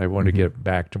shitty at it. I wanted to get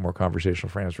back to more conversational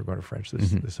French. We're going to French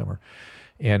this summer.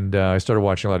 And I started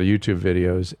watching a lot of YouTube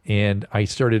videos, and I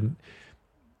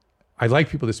like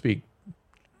people that speak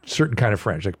certain kind of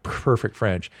French, like perfect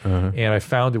French. And I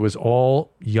found it was all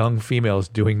young females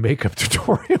doing makeup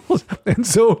tutorials.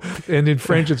 And in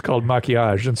French, it's called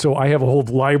maquillage. And so I have a whole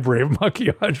library of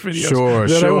maquillage videos. Sure.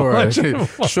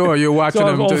 You're watching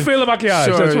them. On fait le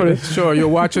maquillage. Sure. You're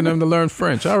watching them to learn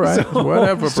French. All right.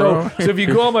 Whatever, bro. So if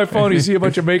you go on my phone, you see a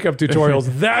bunch of makeup tutorials.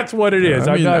 That's what it is.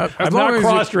 I'm not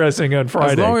cross-dressing on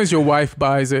Friday. As long as your wife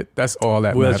buys it, that's all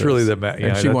that matters. That's really the matter.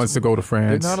 And she wants to go to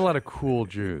France. There's not a lot of cool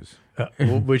Jews.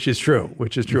 Which is true.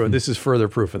 And this is further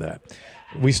proof of that.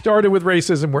 We started with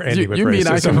racism. We're ending with racism. You mean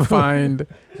I can find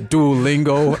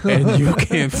Duolingo and you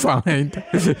can't find?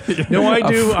 No, I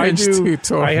do.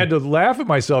 I had to laugh at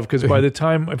myself because by the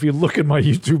time, if you look at my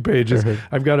YouTube pages,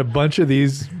 I've got a bunch of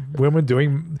these women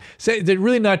they're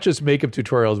really not just makeup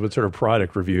tutorials, but sort of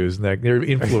product reviews. And they're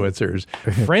influencers.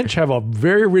 French have a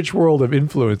very rich world of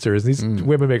influencers. These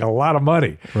women make a lot of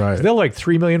money. Right. So they're like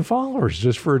 3 million followers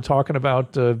just for talking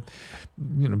about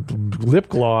lip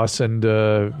gloss and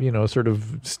sort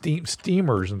of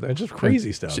steamers and just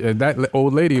crazy stuff. That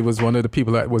old lady was one of the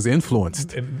people that was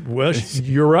influenced. Well,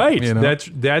 you're right. That's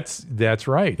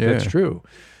right. Yeah. That's true.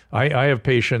 I have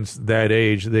patients that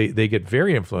age. They get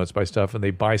very influenced by stuff and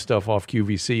they buy stuff off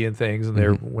QVC and things.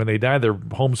 And when they die, their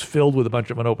home's filled with a bunch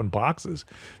of unopened boxes.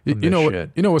 You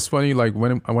know what's funny? Like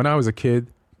when I was a kid,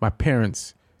 my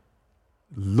parents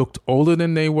looked older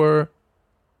than they were.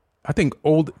 I think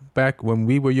back when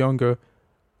we were younger,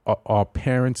 our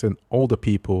parents and older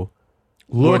people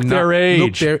looked their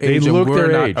age. They looked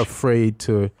their age. Not afraid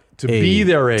to be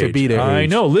their age. To be their age. I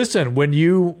know. Listen,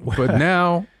 but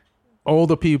now,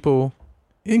 older people,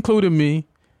 including me,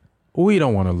 we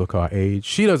don't want to look our age.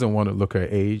 She doesn't want to look her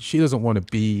age. She doesn't want to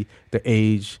be the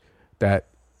age that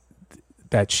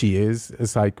she is.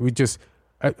 It's like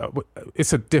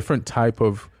it's a different type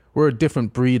of. We're a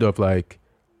different breed of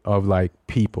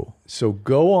people. So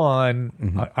go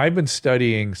on. I've been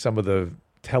studying some of the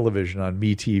television on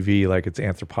MeTV, like it's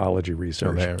anthropology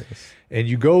research. Hilarious. And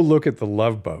you go look at the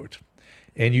Love Boat,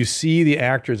 and you see the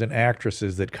actors and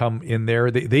actresses that come in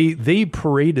there. They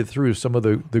paraded through some of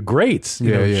the greats.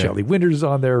 Shelley Winters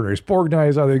on there, Ray Borgnine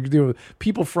is on there.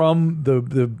 People from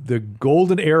the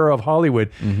golden era of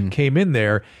Hollywood came in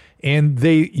there. And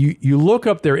you look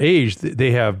up their age.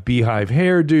 They have beehive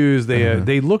hairdos.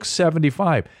 They look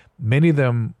 75. Many of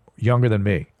them younger than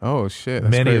me. Oh shit!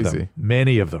 That's crazy.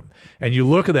 Many of them. And you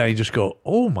look at that and you just go,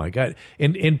 "Oh my god!"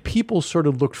 And people sort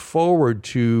of looked forward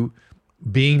to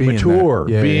being mature.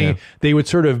 They would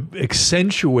sort of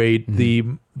accentuate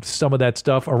some of that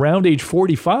stuff around age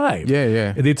 45.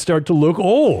 Yeah. And they'd start to look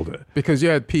old because you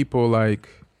had people like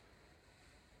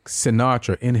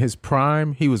Sinatra in his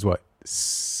prime. He was what?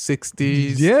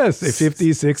 60s, yes,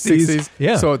 50s, 60s.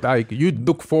 Yeah. So like you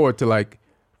look forward to like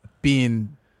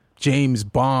being James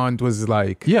Bond was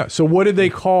like. Yeah. So what did they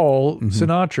call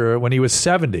Sinatra when he was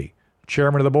 70?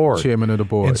 Chairman of the board.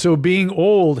 And so being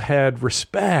old had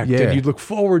respect, and you'd look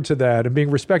forward to that and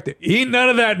being respected. Ain't none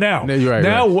of that now. No, you're right,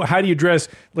 now, how do you dress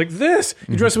like this?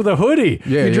 You dress with a hoodie.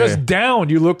 You dress down.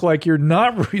 You look like you're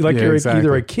not you're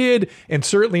either a kid and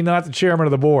certainly not the chairman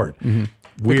of the board.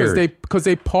 Weird. Because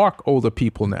they park older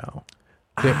people now.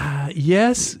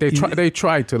 Yes, they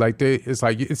try to it's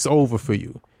like it's over for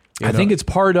you. I think it's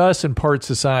part us and part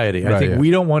society. I think we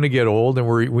don't want to get old, and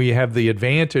we have the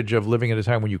advantage of living at a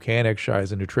time when you can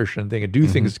exercise and nutrition and do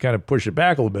things to kind of push it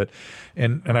back a little bit.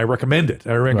 And I recommend it.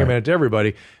 I recommend it to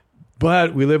everybody.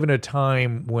 But we live in a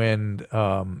time when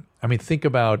think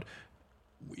about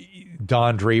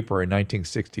Don Draper in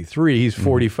 1963. He's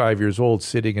 45 years old,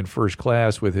 sitting in first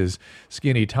class with his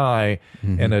skinny tie,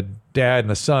 and a dad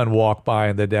and a son walk by,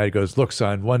 and the dad goes, "Look,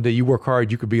 son, one day you work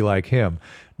hard, you could be like him."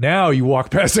 Now you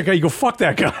walk past the guy, you go, "Fuck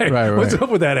that guy." Right. What's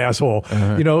up with that asshole?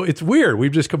 It's weird.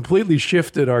 We've just completely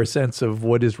shifted our sense of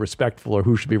what is respectful or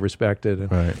who should be respected.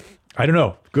 And I don't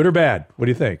know. Good or bad? What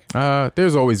do you think?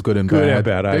 There's always good and bad. Good and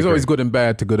bad. There's always good and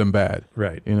bad to good and bad.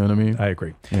 Right. You know what I mean? I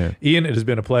agree. Yeah. Ian, it has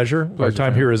been a pleasure. Our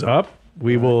time here is up.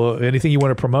 We will. Anything you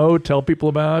want to promote? Tell people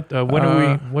about? When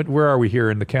are we? Where are we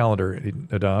here in the calendar,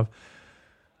 Nadav?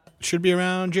 Should be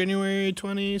around January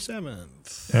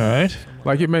 27th. All right.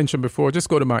 Like you mentioned before, just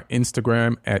go to my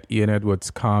Instagram at Ian Edwards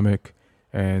Comic,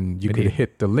 and you can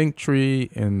hit the link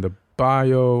tree in the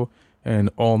bio,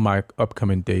 and all my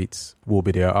upcoming dates will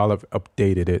be there. I'll have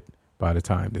updated it by the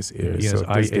time this airs. So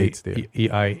this date's there.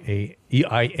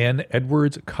 EIN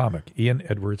Edwards Comic. Ian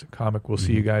Edwards Comic. We'll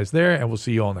see you guys there, and we'll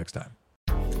see you all next time.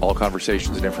 All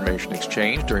conversations and information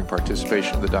exchanged during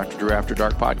participation in the Dr. Drew After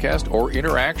Dark podcast or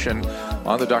interaction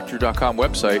on the drdrew.com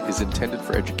website is intended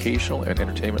for educational and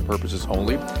entertainment purposes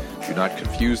only. Do not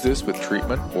confuse this with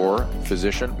treatment or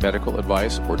physician medical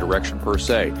advice or direction per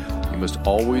se. You must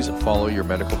always follow your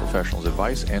medical professional's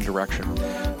advice and direction.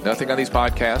 Nothing on these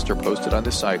podcasts or posted on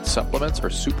this site supplements or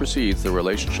supersedes the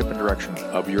relationship and direction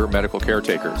of your medical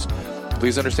caretakers.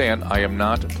 Please understand, I am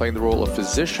not playing the role of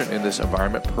physician in this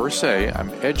environment per se. I'm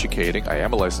educating. I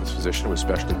am a licensed physician with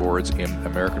specialty boards in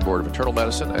American Board of Internal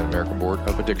Medicine and American Board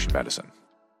of Addiction Medicine.